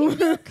room?"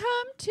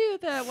 Come to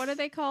the, what do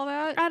they call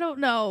that? I don't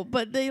know,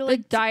 but they The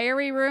like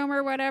diary room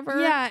or whatever?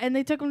 yeah, and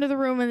they took him to the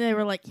room, and they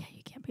were like, "Yeah,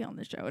 you can't be on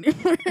the show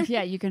anymore."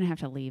 Yeah, you're going to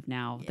have to leave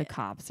now. Yeah. The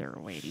cops are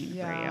waiting for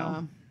Yeah.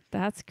 you.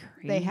 That's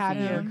crazy. They have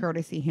your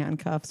courtesy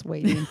handcuffs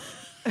waiting.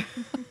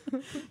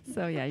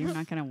 So, yeah, you're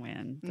not going to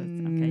win. That's,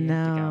 okay, you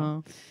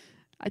have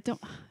to go.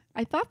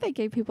 I thought they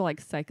gave people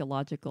like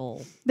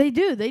psychological. They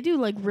do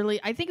like really.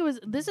 I think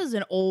this is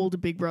an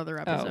old Big Brother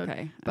episode. Oh,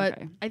 okay. But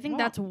okay. I think Wow.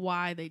 that's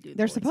why they do.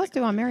 They're supposed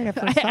to on Married at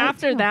First Sight.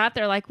 After that,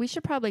 they're like, we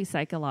should probably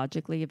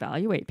psychologically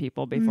evaluate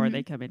people before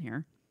they come in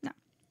here.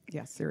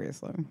 Yeah,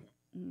 seriously.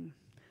 Mm.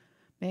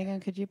 Megan,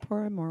 could you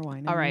pour more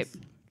wine? All in right. this?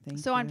 Thank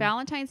So on you.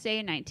 Valentine's Day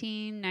in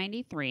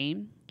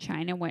 1993,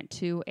 China went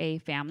to a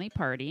family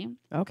party,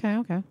 Okay.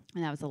 and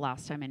that was the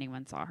last time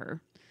anyone saw her.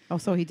 Oh,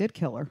 so he did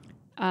kill her.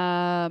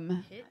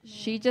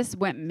 She just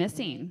went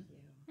missing.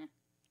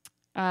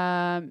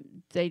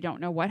 They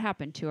don't know what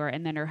happened to her,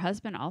 and then her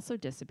husband also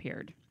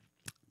disappeared.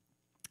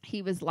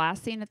 He was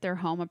last seen at their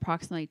home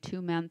approximately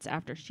 2 months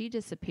after she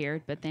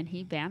disappeared, but then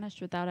he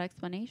vanished without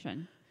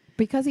explanation.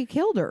 Because he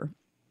killed her.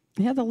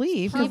 He had to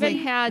leave. He 'cause even they-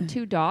 had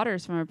 2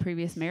 daughters from a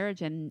previous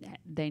marriage, and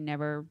they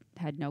never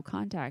had no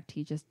contact.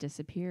 He just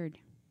disappeared.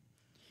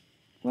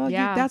 well,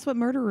 Yeah. that's what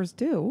murderers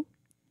do.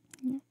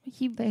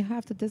 He They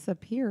have to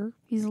disappear.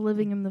 he's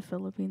living in the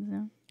Philippines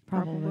now.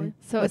 Probably.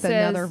 So With it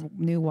says, another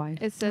new wife.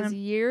 it says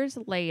years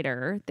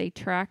later, they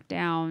tracked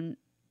down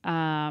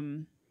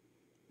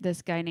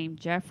this guy named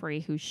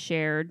Jeffrey who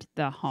shared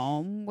the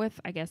home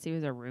with, I guess he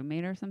was a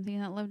roommate or something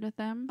that lived with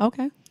them.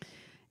 Okay.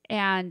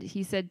 And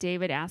he said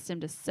David asked him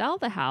to sell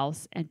the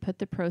house and put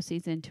the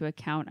proceeds into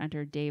account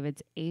under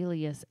David's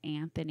alias,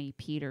 Anthony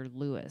Peter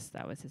Lewis.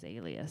 That was his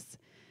alias.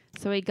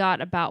 So he got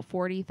about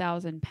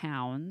 40,000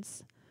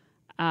 pounds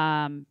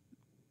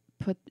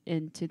put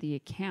into the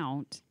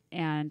account,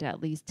 and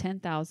at least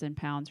 10,000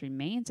 pounds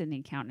remains in the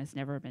account and has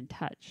never been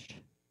touched.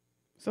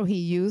 So he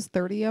used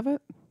 30 of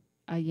it?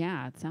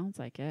 Yeah, it sounds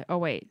like it. Oh,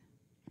 wait.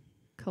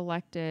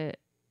 Collected.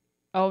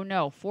 Oh,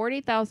 no.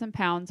 40,000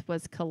 pounds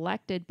was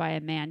collected by a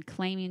man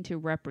claiming to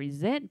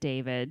represent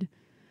David,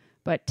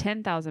 but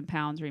 10,000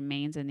 pounds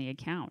remains in the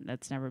account.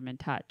 That's never been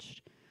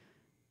touched.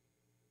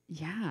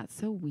 Yeah, it's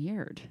so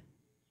weird.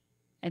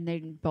 And they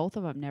both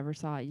of them never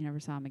saw it. You never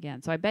saw him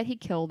again. So I bet he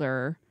killed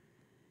her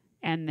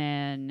and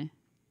then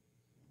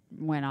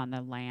went on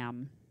the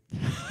lam.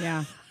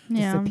 Yeah.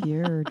 Yeah.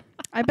 Disappeared.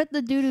 I bet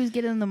the dude who's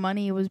getting the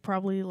money was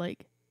probably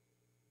like.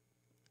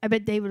 I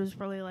bet David was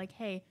probably like,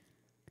 "Hey,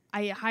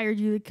 I hired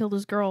you to kill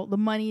this girl. The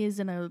money is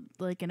in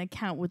an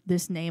account with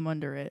this name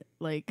under it.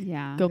 Like,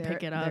 Yeah. go There-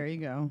 pick it up." There you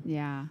go.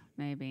 Yeah,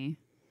 maybe.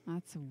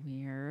 That's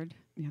weird.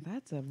 Yeah,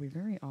 that's a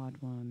very odd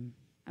one.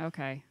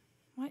 Okay.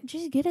 Why,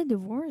 just get a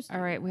divorce. All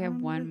right, we have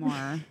one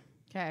more.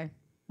 Okay.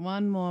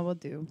 One more will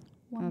do.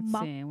 Let's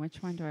see.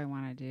 Which one do I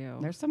want to do?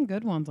 There's some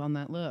good ones on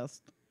that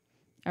list.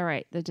 All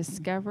right. The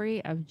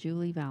discovery of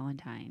Julie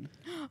Valentine.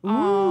 Ooh,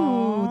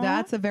 Aw.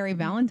 that's a very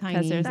Valentine.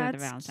 'Cause there's a That's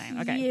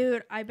Valentine. cute.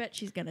 Okay. I bet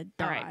she's gonna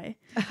All die.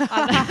 right.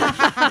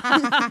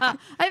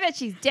 I bet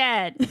she's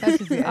dead.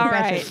 All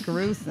right.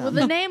 Gruesome. With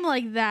a name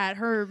like that,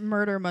 her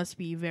murder must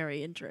be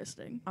very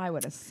interesting. I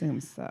would assume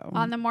so.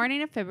 On the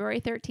morning of February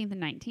 13th,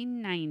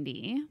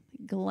 1990,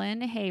 Glenn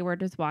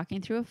Hayward was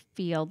walking through a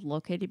field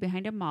located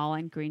behind a mall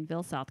in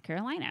Greenville, South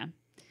Carolina.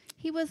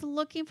 He was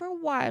looking for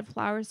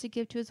wildflowers to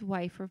give to his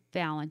wife for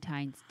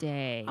Valentine's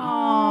Day.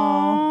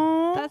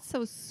 Aww. That's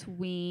so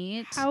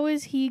sweet. How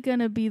is he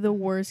gonna be the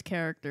worst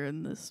character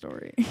in this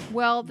story?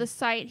 Well, the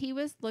site he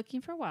was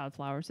looking for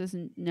wildflowers is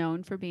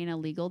known for being a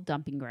legal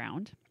dumping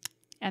ground,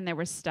 and there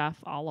was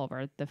stuff all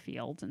over the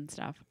fields and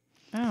stuff.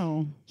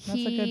 Oh, that's a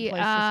good He place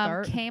to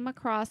start. came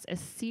across a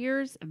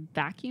Sears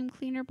vacuum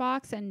cleaner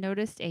box and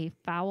noticed a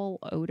foul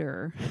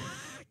odor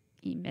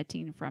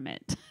emitting from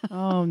it.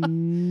 Oh,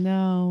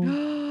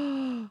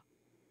 no.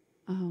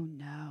 Oh,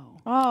 no.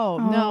 Oh,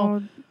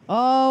 no.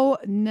 Oh,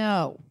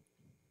 no.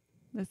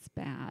 That's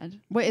bad.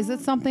 Wait, is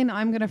it something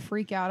I'm going to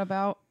freak out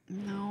about?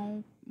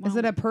 No. Is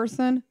it a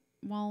person?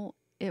 Well,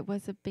 it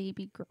was a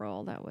baby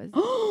girl that was...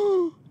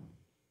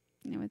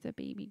 It was a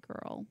baby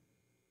girl.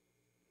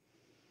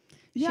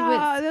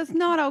 Yeah, that's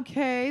not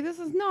okay. This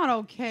is not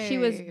okay. She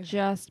was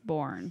just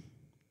born.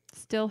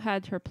 Still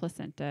had her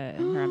placenta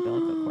and her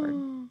umbilical cord.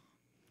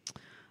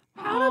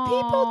 How do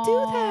people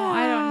do that?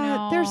 I don't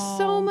know. There's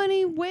so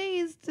many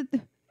ways to...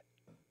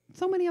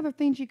 So many other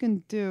things you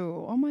can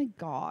do. Oh, my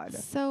God.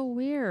 So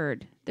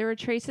weird. There were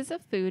traces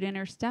of food in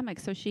her stomach,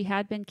 so she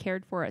had been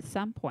cared for at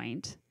some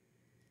point.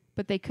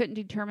 But they couldn't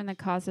determine the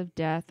cause of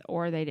death,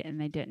 or they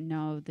didn't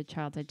know the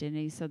child's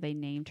identity, so they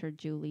named her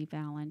Julie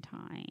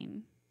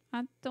Valentine.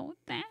 That's so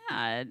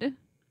sad.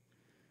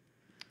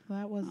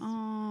 That was.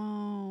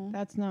 Oh.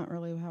 That's not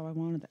really how I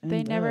wanted to end.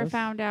 They never this.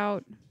 found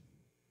out.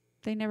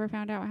 They never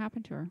found out what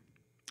happened to her.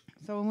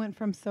 So it went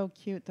from so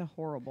cute to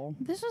horrible.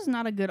 This was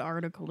not a good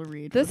article to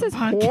read. This for is the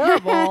podcast.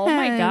 horrible. Oh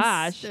my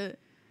gosh.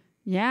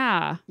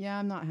 Yeah. Yeah,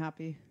 I'm not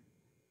happy.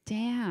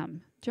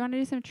 Damn. Do you want to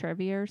do some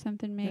trivia or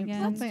something, Megan?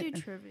 Let's Something-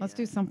 do trivia. Let's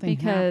do something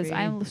Because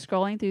happy. I'm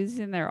scrolling through these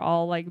and they're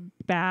all like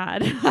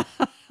bad.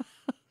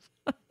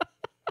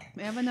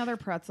 May I have another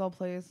pretzel,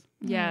 please?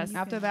 Yes.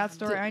 After that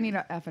story, I need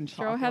a effing chocolate.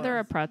 Throw Heather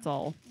a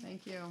pretzel.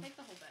 Thank you. Take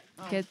the whole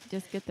bag.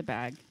 Just get the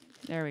bag.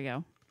 There we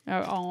go.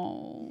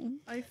 Oh.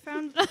 I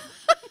found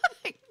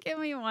Give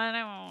me one.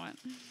 I want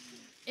one.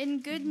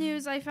 in good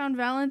news. I found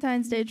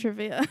Valentine's Day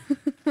trivia.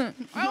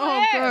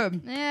 Oh,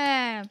 good.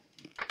 Yeah.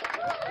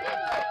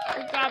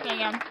 Good job,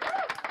 Megan.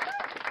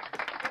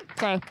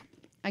 Okay.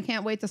 I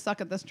can't wait to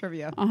suck at this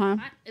trivia. Uh-huh.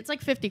 It's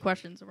like 50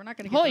 questions, so we're not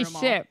gonna get Holy through them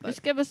all, shit. but-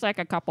 Just give us like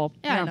a couple.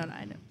 Yeah,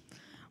 I know.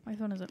 My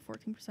phone is at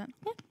 14%.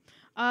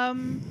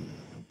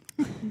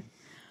 Yeah.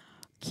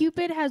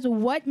 Cupid has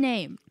what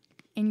name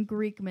in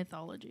Greek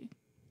mythology?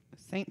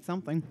 Saint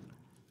something.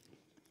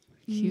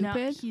 No,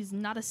 Cupid? he's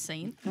not a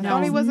saint. I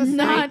thought he was a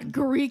Not saint.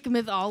 Greek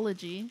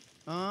mythology.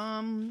 Well,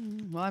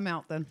 I'm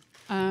out then.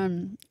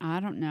 I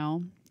don't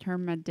know.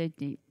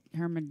 Hermodynity.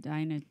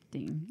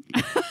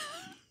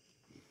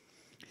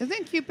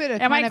 Isn't Cupid a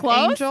Am kind I of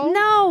close? angel?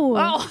 No.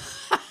 Oh.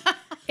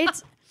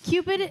 It's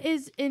Cupid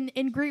is in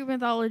Greek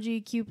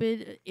mythology.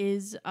 Cupid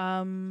is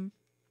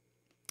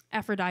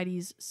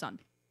Aphrodite's son.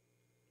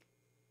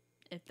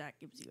 If that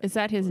gives you. Is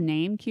any that his clue.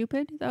 name,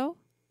 Cupid, though?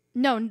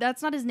 No,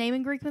 that's not his name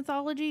in Greek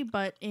mythology.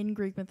 But in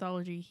Greek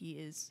mythology, he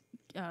is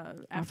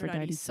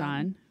Aphrodite's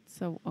son.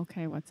 So,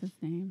 okay, what's his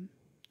name?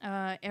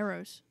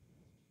 Eros.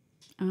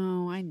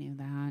 Oh, I knew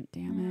that.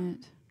 Damn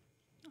it.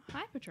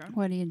 Hi, Patron.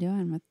 What are you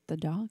doing with the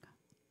dog?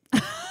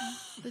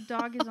 The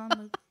dog is on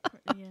the.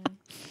 Yeah.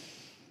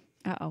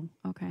 Uh-oh.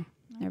 Okay.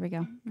 There we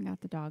go. I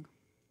got the dog.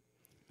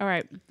 All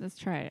right. Let's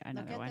try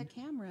another Look at one. the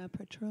camera,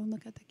 Patron.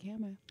 Look at the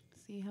camera.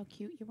 See how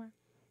cute you are?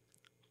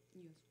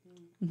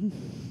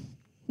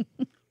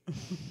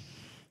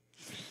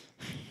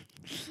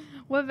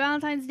 What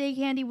Valentine's Day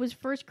candy was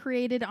first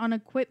created on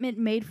equipment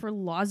made for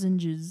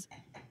lozenges?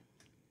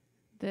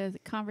 The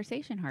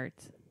conversation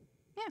hearts.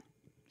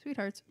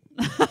 Sweethearts.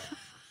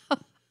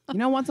 You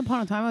know, once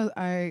upon a time,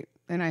 I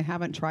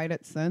haven't tried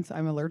it since.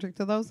 I'm allergic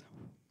to those.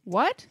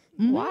 What?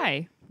 Mhm.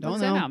 Why? Don't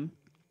What's know. in them?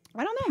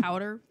 I don't know.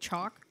 Powder,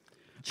 chalk.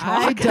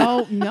 I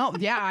don't know.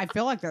 Yeah, I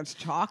feel like that's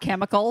chalk.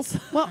 Chemicals.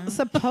 Well,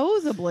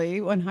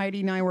 supposedly, when Heidi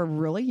and I were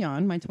really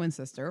young, my twin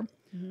sister,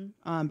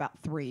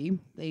 about 3,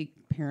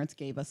 parents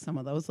gave us some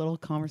of those little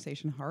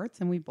conversation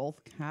hearts, and we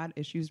both had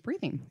issues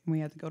breathing. And we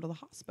had to go to the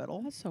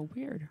hospital That's so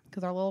weird.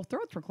 because our little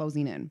throats were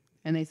closing in.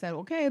 And they said,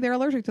 okay, they're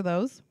allergic to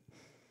those.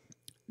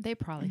 They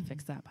probably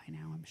fixed that by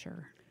now, I'm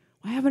sure.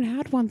 I haven't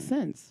had one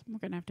since. We're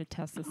going to have to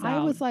test this I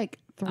out. was like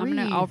 3.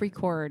 I'll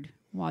record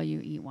while you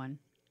eat one.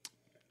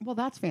 Well,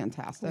 that's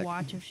fantastic.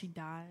 Watch if she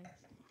dies.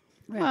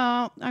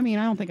 Well, I mean,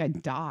 I don't think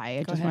I'd die.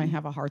 I Go just ahead. might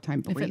have a hard time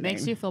If breathing. it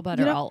makes you feel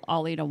better, You know-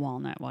 I'll eat a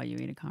walnut while you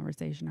eat a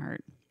conversation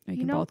heart. We You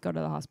can know- both go to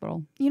the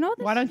hospital. You know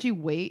this? Why don't you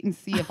wait and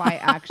see if I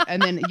actually,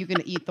 and then you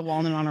can eat the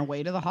walnut on our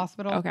way to the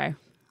hospital. Okay.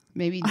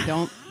 Maybe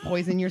don't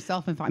poison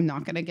yourself if I'm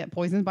not going to get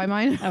poisoned by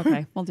mine.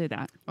 Okay. We'll do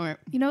that. All right.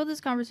 You know what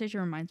this conversation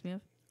reminds me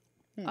of?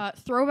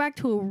 Throwback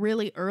to a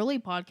really early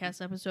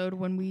podcast episode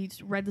when we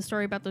read the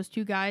story about those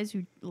 2 guys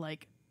who,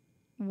 like,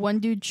 one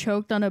dude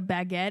choked on a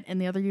baguette and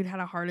the other dude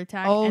had a heart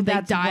attack and they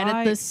that's died at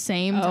right. the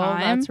same Oh, time.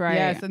 that's right.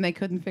 Yes, and they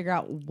couldn't figure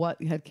out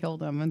what had killed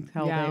them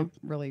until Yeah. they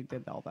really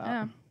did all that.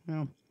 Yeah.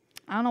 Yeah.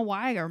 I don't know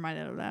why I got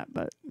reminded of that,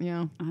 but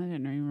Yeah. I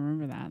didn't even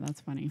remember that.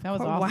 That's funny. That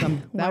was why, awesome.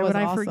 why That was would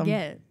I awesome.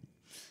 forget?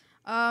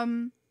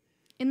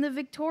 In the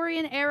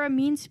Victorian era,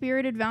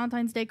 mean-spirited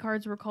Valentine's Day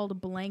cards were called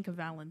blank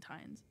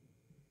Valentines.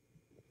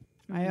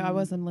 I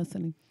wasn't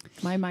listening.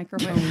 My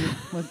microphone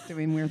was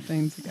doing weird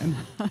things again.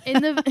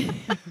 In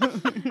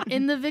the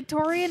in the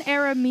Victorian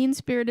era,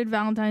 mean-spirited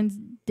Valentine's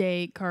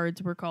Day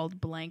cards were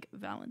called blank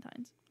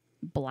Valentines.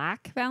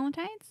 Black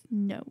Valentines?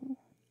 No,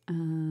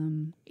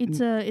 Um, it's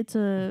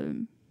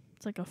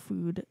like a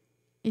food.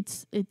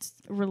 It's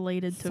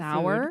related to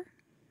sour?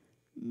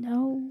 food.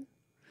 No,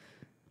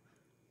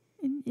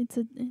 it's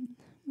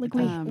like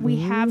Um, we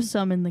have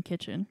some in the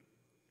kitchen.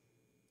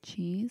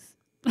 Cheese?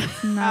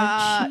 It's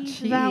not a cheese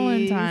cheese.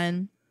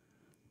 Valentine.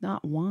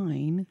 Not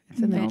wine.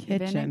 It's in the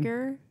kitchen.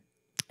 Vinegar?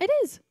 It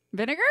is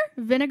Vinegar?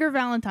 vinegar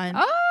Valentine.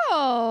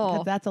 Oh!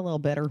 'Cause that's a little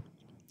bitter.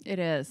 It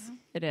is.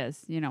 It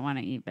is. You don't want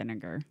to eat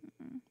vinegar.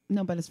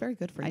 No, but it's very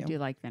good for you. I do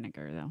like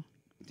vinegar, though.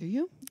 Do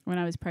you? When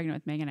I was pregnant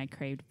with Megan, I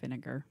craved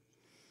vinegar.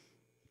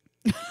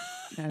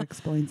 That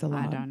explains a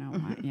lot. I don't know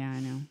why. Yeah, I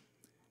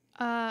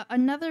know.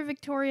 Another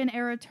Victorian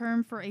era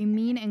term for a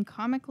mean and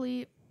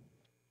comically.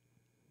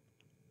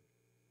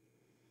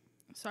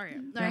 Sorry,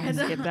 I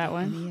skip that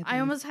one. I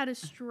almost had a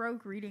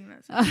stroke reading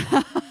this.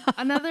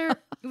 Another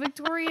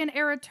Victorian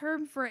era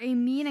term for a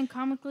mean and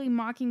comically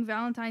mocking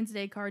Valentine's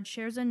Day card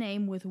shares a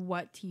name with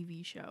what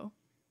TV show?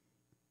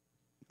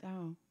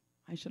 Oh,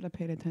 I should have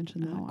paid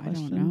attention to that Oh, I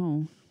question. don't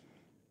know.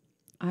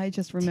 I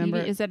just remember.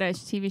 Is it a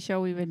TV show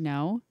we would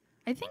know?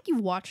 I think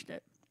you've watched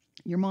it.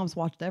 Your mom's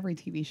watched every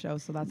TV show,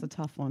 so that's a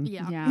tough one.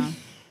 Yeah. Yeah.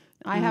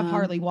 I have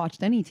hardly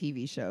watched any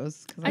TV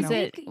shows. Is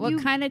it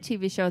what kind of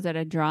TV show is it?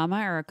 A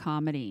drama or a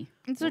comedy?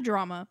 It's a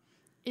drama.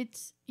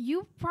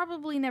 You've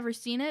probably never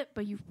seen it,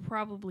 but you've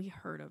probably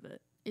heard of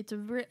it. It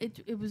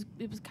was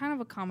kind of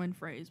a common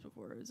phrase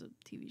before it was a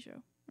TV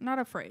show. Not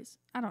a phrase.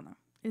 I don't know.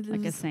 It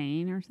Like a is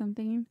saying or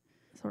something?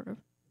 sort of.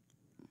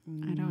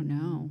 I don't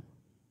know.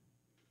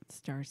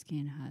 Starsky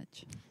and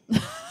Hutch.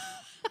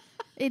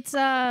 It's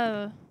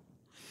I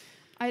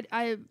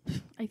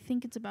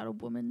think it's about a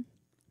woman.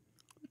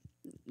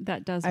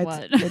 That does It's,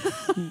 what?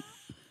 it's,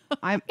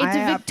 I'm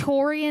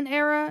Victorian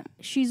era.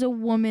 She's a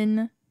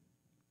woman.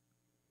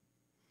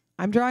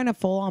 I'm drawing a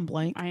full on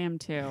blank. I am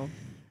too.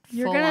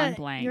 You're Full gonna on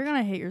blank. You're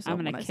gonna hate yourself. I'm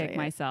gonna when I say kick it.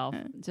 myself.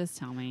 Just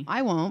tell me.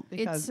 I won't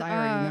because It's, I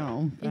already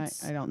know.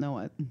 it's- I don't know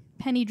it.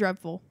 Penny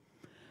Dreadful.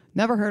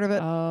 Never heard of it.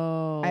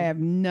 Oh. I have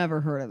never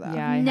heard of that.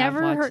 Yeah, I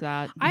Never have watched heard-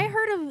 that. I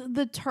heard of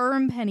the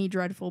term Penny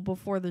Dreadful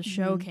before the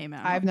show came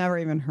out. I've never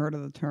even heard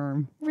of the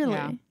term. really.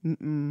 Yeah.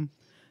 Mm-mm.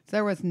 So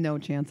there was no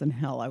chance in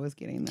hell I was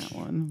getting that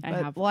one. I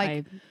But have.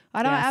 like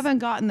I haven't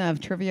gotten a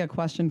trivia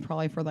question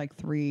probably for like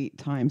 3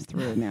 times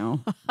through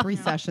now. 3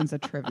 sessions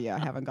of trivia. I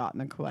haven't gotten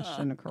a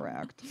question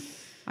correct.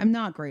 I'm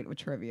not great with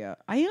trivia.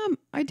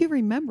 I do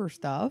remember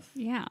stuff.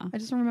 Yeah. I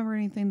just don't remember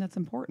anything that's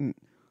important.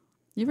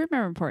 You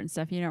remember important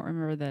stuff. You don't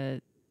remember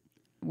the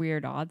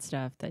weird, odd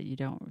stuff that you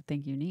don't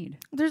think you need.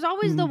 There's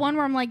always the one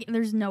where I'm like,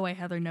 there's no way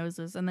Heather knows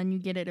this, and then you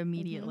get it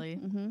immediately.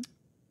 Mm-hmm.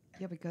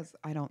 Yeah, because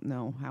I don't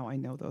know how I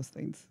know those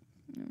things.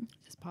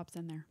 Just pops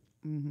in there.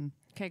 Mm-hmm.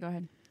 Okay, go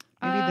ahead.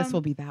 Maybe this will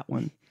be that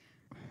one.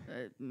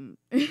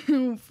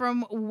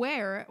 From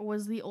where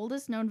was the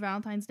oldest known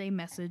Valentine's Day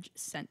message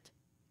sent?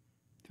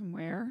 From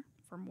where?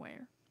 From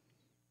where?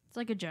 It's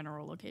like a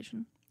general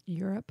location.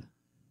 Europe.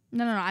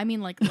 No. I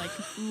mean like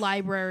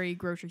library,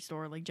 grocery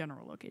store, like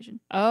general location.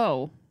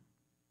 Oh.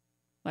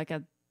 Like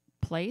a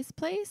place?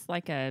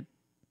 Like a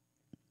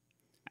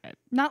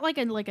Not like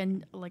a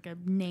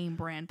name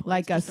brand place.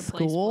 Like a just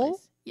place, school?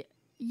 place.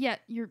 Yeah.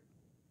 You're.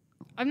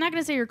 I'm not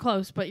gonna say you're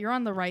close, but you're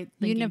on the right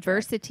thinking track.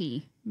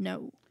 university.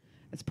 No.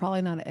 It's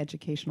probably not an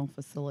educational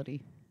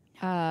facility.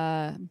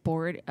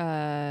 Board.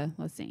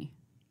 Let's see.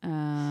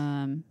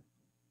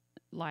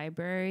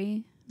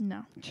 Library.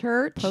 No.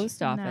 Church?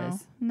 Post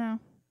office. No.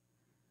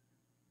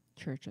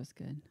 Church was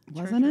good.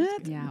 Wasn't was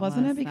it? good. Yeah, it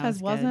Wasn't was. it? That Because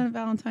was wasn't good. it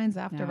Valentine's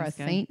after That a was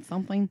good. saint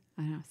something?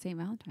 I know. St.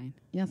 Valentine.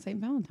 Yeah, Saint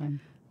Valentine.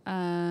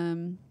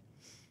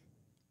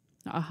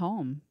 A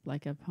home.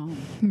 Like a home.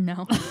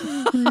 No.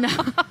 No.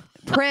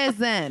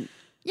 Prison.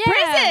 Yeah.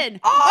 Prison!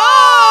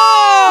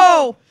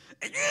 Oh!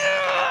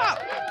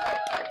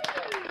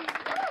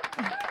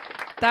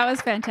 That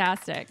was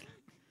fantastic.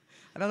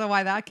 I don't know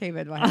why that came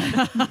in my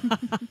head.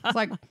 It's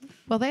like,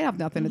 well, they have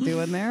nothing to do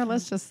in there.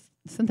 Let's just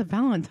send the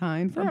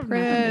Valentine They from have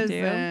nothing to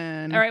do.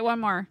 prison. All right, one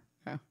more.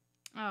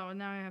 Oh,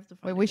 now I have to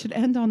find Wait, we should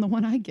end on the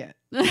one I get.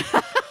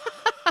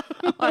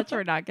 Watch,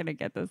 we're not going to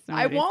get this.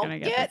 I Nobody's won't gonna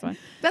get. this one.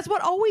 That's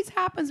what always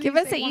happens. when Give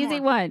you us say an easy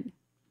more. one.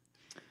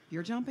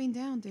 You're jumping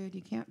down, dude.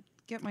 You can't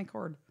get my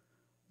cord.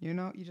 You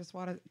know, you just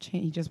want to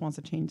change. He just wants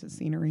to change the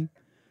scenery.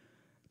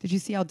 Did you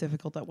see how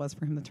difficult that was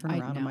for him to turn I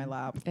around in know. my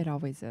lap? It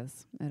always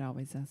is. It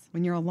always is.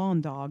 When you're a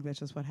lone dog, that's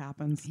just what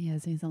happens. He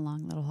is. He's a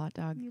long little hot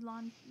dog. You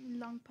long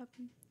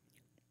puppy.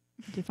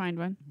 Did you find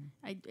one?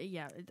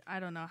 I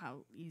don't know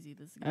how easy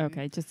this is gonna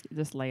Okay,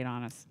 just lay it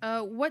on us. be.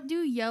 What do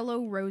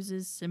yellow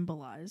roses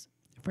symbolize?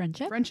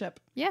 Friendship? Friendship.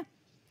 Yeah.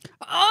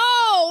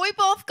 Oh, we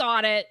both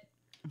got it.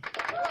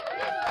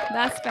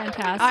 That's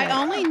fantastic. I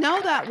only know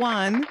that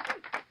one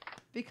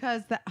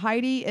because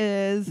Heidi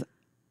is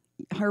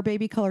her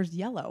baby color's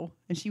yellow,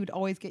 and she would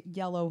always get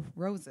yellow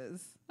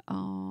roses,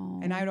 Oh.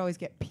 and I would always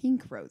get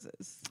pink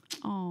roses.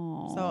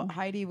 Oh. So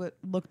Heidi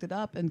looked it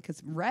up, and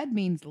because red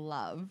means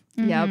love,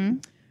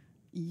 Yep.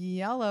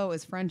 yellow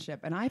is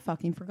friendship, and I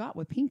fucking forgot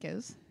what pink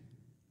is.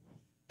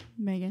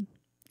 Megan.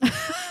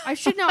 I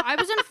should know. I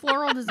was in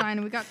floral design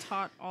and we got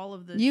taught all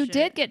of this. You shit.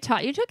 did get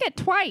taught. You took it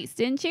twice,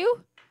 didn't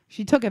you?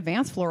 She took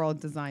advanced floral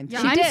design.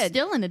 Yeah, She I'm did.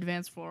 still in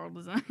advanced floral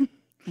design.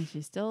 And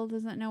she still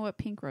doesn't know what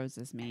pink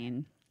roses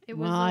mean. It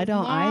was Well, a I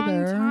don't long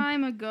either.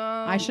 time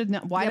ago. I should know.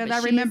 Why Yeah, did but I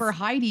she's- remember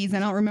Heidi's? I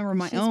don't remember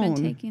my She's own.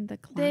 been taking the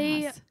class.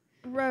 They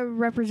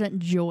represent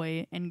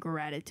joy and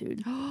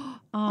gratitude.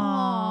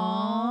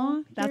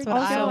 Aww. That's what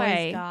I joy.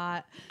 always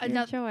got.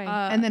 Your joy.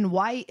 And then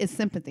white is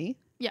sympathy.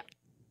 Yeah.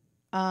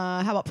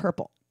 How about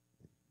purple?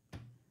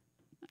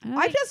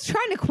 I I'm just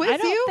trying to quiz I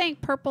don't you.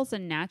 think purple's a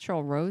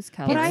natural rose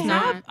color. But I It's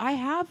have not. I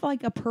have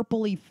like a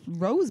purpley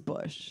rose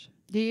bush.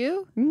 Do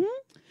you? Mm-hmm.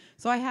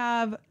 So I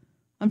have,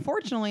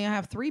 unfortunately, I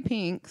have 3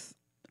 pinks,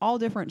 all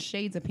different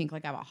shades of pink.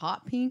 Like I have a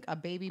hot pink, a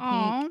baby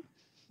Aw. pink.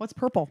 What's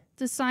purple?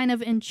 It's a sign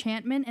of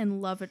enchantment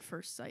and love at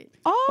first sight.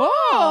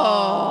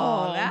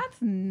 Oh, that's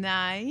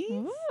nice.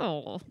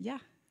 Oh. Yeah.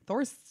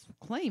 Thor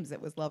claims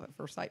it was love at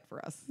first sight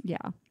for us. Yeah.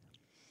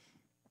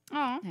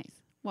 Oh, Nice.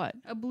 What?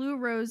 a blue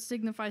rose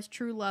signifies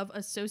true love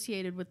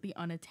associated with the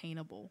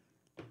unattainable.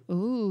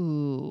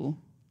 Ooh.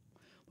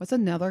 What's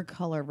another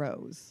color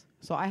rose?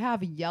 So I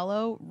have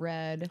yellow,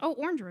 red. Oh,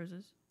 orange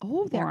roses.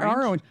 Oh, there Orange.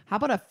 are orange. How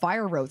about a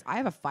fire rose? I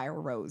have a fire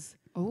rose.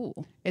 Oh.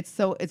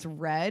 It's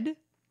red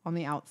on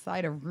the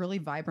outside, a really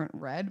vibrant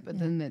red, but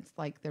then it's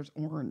like there's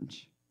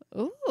orange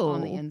Ooh.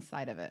 on the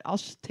inside of it. I'll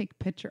take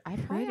picture. I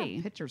probably Pretty.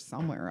 have pictures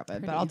somewhere of it,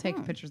 Pretty. but I'll take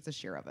Huh. pictures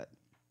this year of it.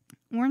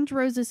 Orange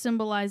roses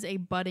symbolize a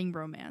budding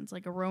romance,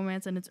 like a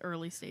romance in its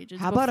early stages.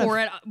 How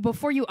about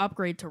before you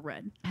upgrade to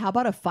red? How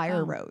about a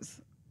fire Oh. rose?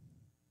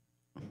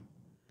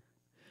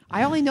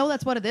 I only know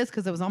that's what it is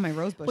because it was on my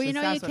rose bushes. Well, you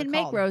know, That's you what can it's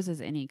make called.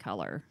 roses any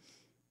color.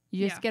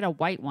 You just Yeah. get a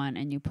white one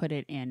and you put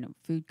it in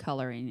food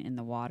coloring in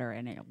the water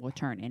and it will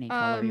turn any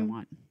color you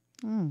want.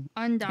 Mm,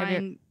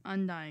 Undying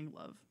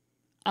love.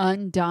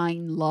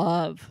 Undying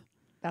love.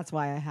 that's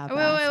why I have Oh,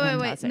 that. wait.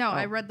 fantastic. No, Oh.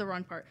 I read the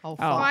wrong part. Oh, Oh.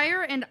 fuck.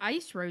 Fire and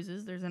ice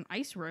roses, there's an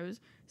ice rose,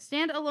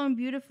 stand alone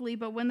beautifully,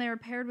 but when they are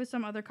paired with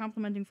some other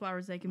complementing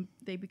flowers,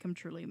 they become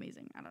truly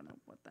amazing. I don't know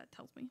what that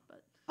tells me,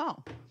 but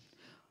Oh.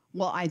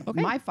 Well,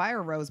 Okay. my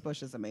fire rose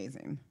bush is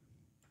amazing.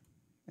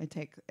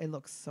 It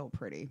looks so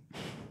pretty.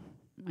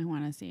 I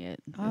want to see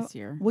it this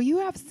year. Well, you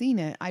have seen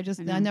it. I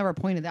know. never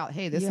pointed out,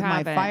 hey, this You is my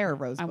haven't. fire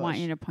rose bush. I want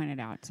you to point it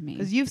out to me.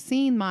 Because you've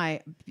seen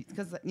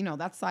because you know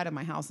that side of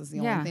my house is the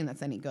Yeah. only thing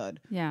that's any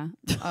good Yeah.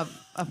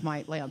 of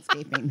my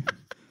landscaping.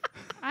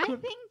 I think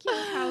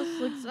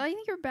I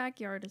think your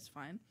backyard is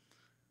fine.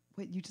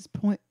 Wait, you just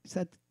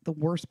said the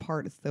worst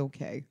part is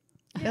okay.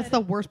 Yeah, That's it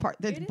the worst part.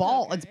 It's is It's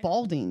okay.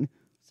 balding.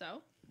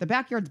 So? The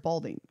backyard's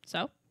balding.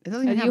 So? It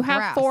doesn't even You have have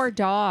grass. 4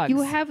 dogs.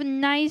 You have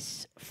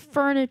nice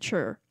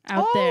furniture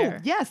out Oh,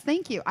 there. yes,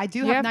 thank you. I do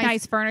You have have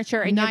nice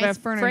furniture and you nice have a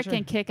furniture.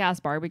 freaking kick-ass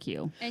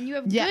barbecue. And you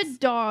have Yes. good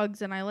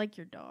dogs, and I like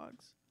your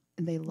dogs.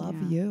 and they love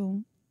Yeah.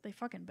 you. They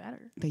fucking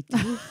better. They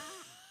do.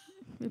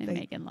 And They-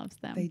 Megan loves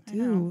them. They I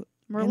know. do.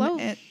 Merlot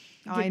And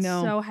I gets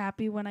know. so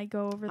happy when I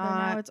go over there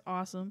now. It's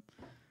awesome.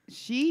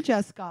 She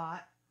just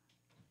got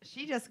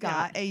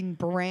a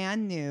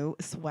brand new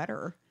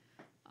sweater.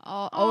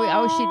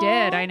 Oh, she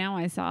did. I know.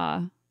 I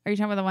saw. Are you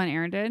talking about the one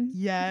Aaron did?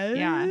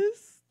 Yes.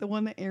 The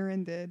one that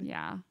Aaron did.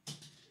 Yeah.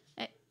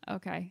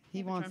 Okay.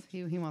 He wants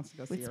to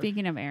go see her.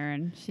 Speaking of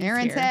Aaron, she's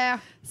Aaron's here.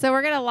 here. So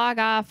we're gonna log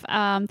off.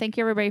 Thank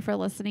you everybody for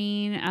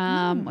listening.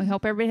 We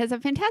hope everybody has a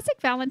fantastic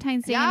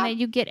Valentine's Day Yeah. and that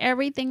you get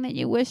everything that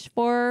you wished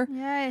for.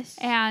 Yes.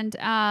 And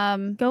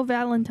Go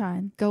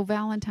Valentine. go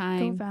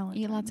Valentine. Go Valentine.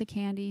 Eat lots of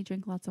candy.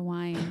 Drink lots of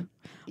wine.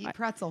 Eat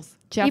pretzels.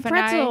 Jeff Eat and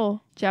I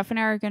pretzel.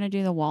 are gonna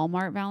do the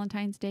Walmart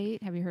Valentine's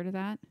date. Have you heard of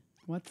that?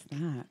 What's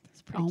that?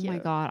 It's pretty Oh my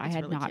cute. god, I It's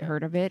had really not cute.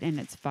 heard of it, and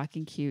it's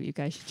fucking cute. You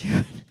guys should do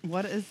it.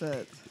 What is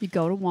it? You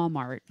go to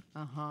Walmart.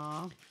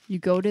 Uh-huh. You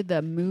go to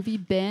the movie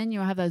bin.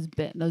 You'll have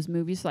those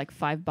movies for like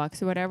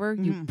 $5 or whatever.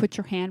 You put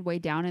your hand way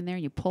down in there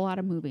and you pull out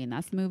a movie, and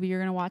that's the movie you're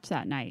gonna watch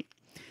that night.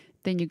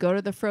 Then you go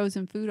to the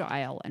frozen food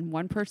aisle, and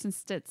one person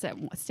stands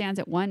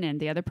at one end.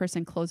 The other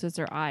person closes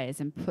their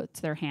eyes and puts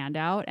their hand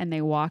out, and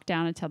they walk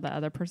down until the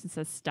other person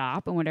says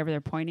stop, and whatever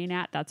they're pointing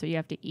at, that's what you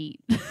have to eat.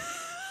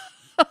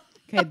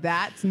 Okay,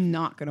 that's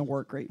not going to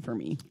work great for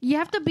me. You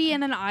have to be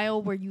in an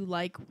aisle where you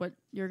like what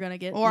you're gonna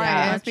get. Or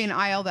Yeah. it has to be an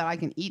aisle that I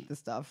can eat the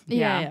stuff.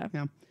 Yeah.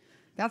 Yeah.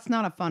 That's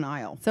not a fun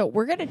aisle. So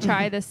we're gonna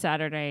try this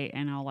Saturday,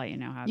 and I'll let you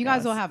know how. You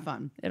guys will have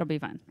fun. It'll be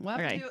fun.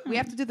 We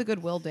have to do the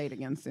Goodwill date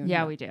again soon.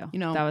 Yeah, we do. You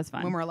know, that was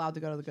fun. when we're allowed to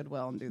go to the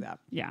Goodwill and do that.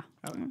 Yeah.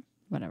 Okay.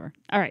 Whatever.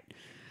 All right.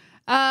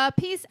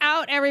 Peace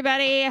out,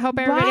 everybody. I hope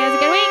everybody has a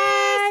good week.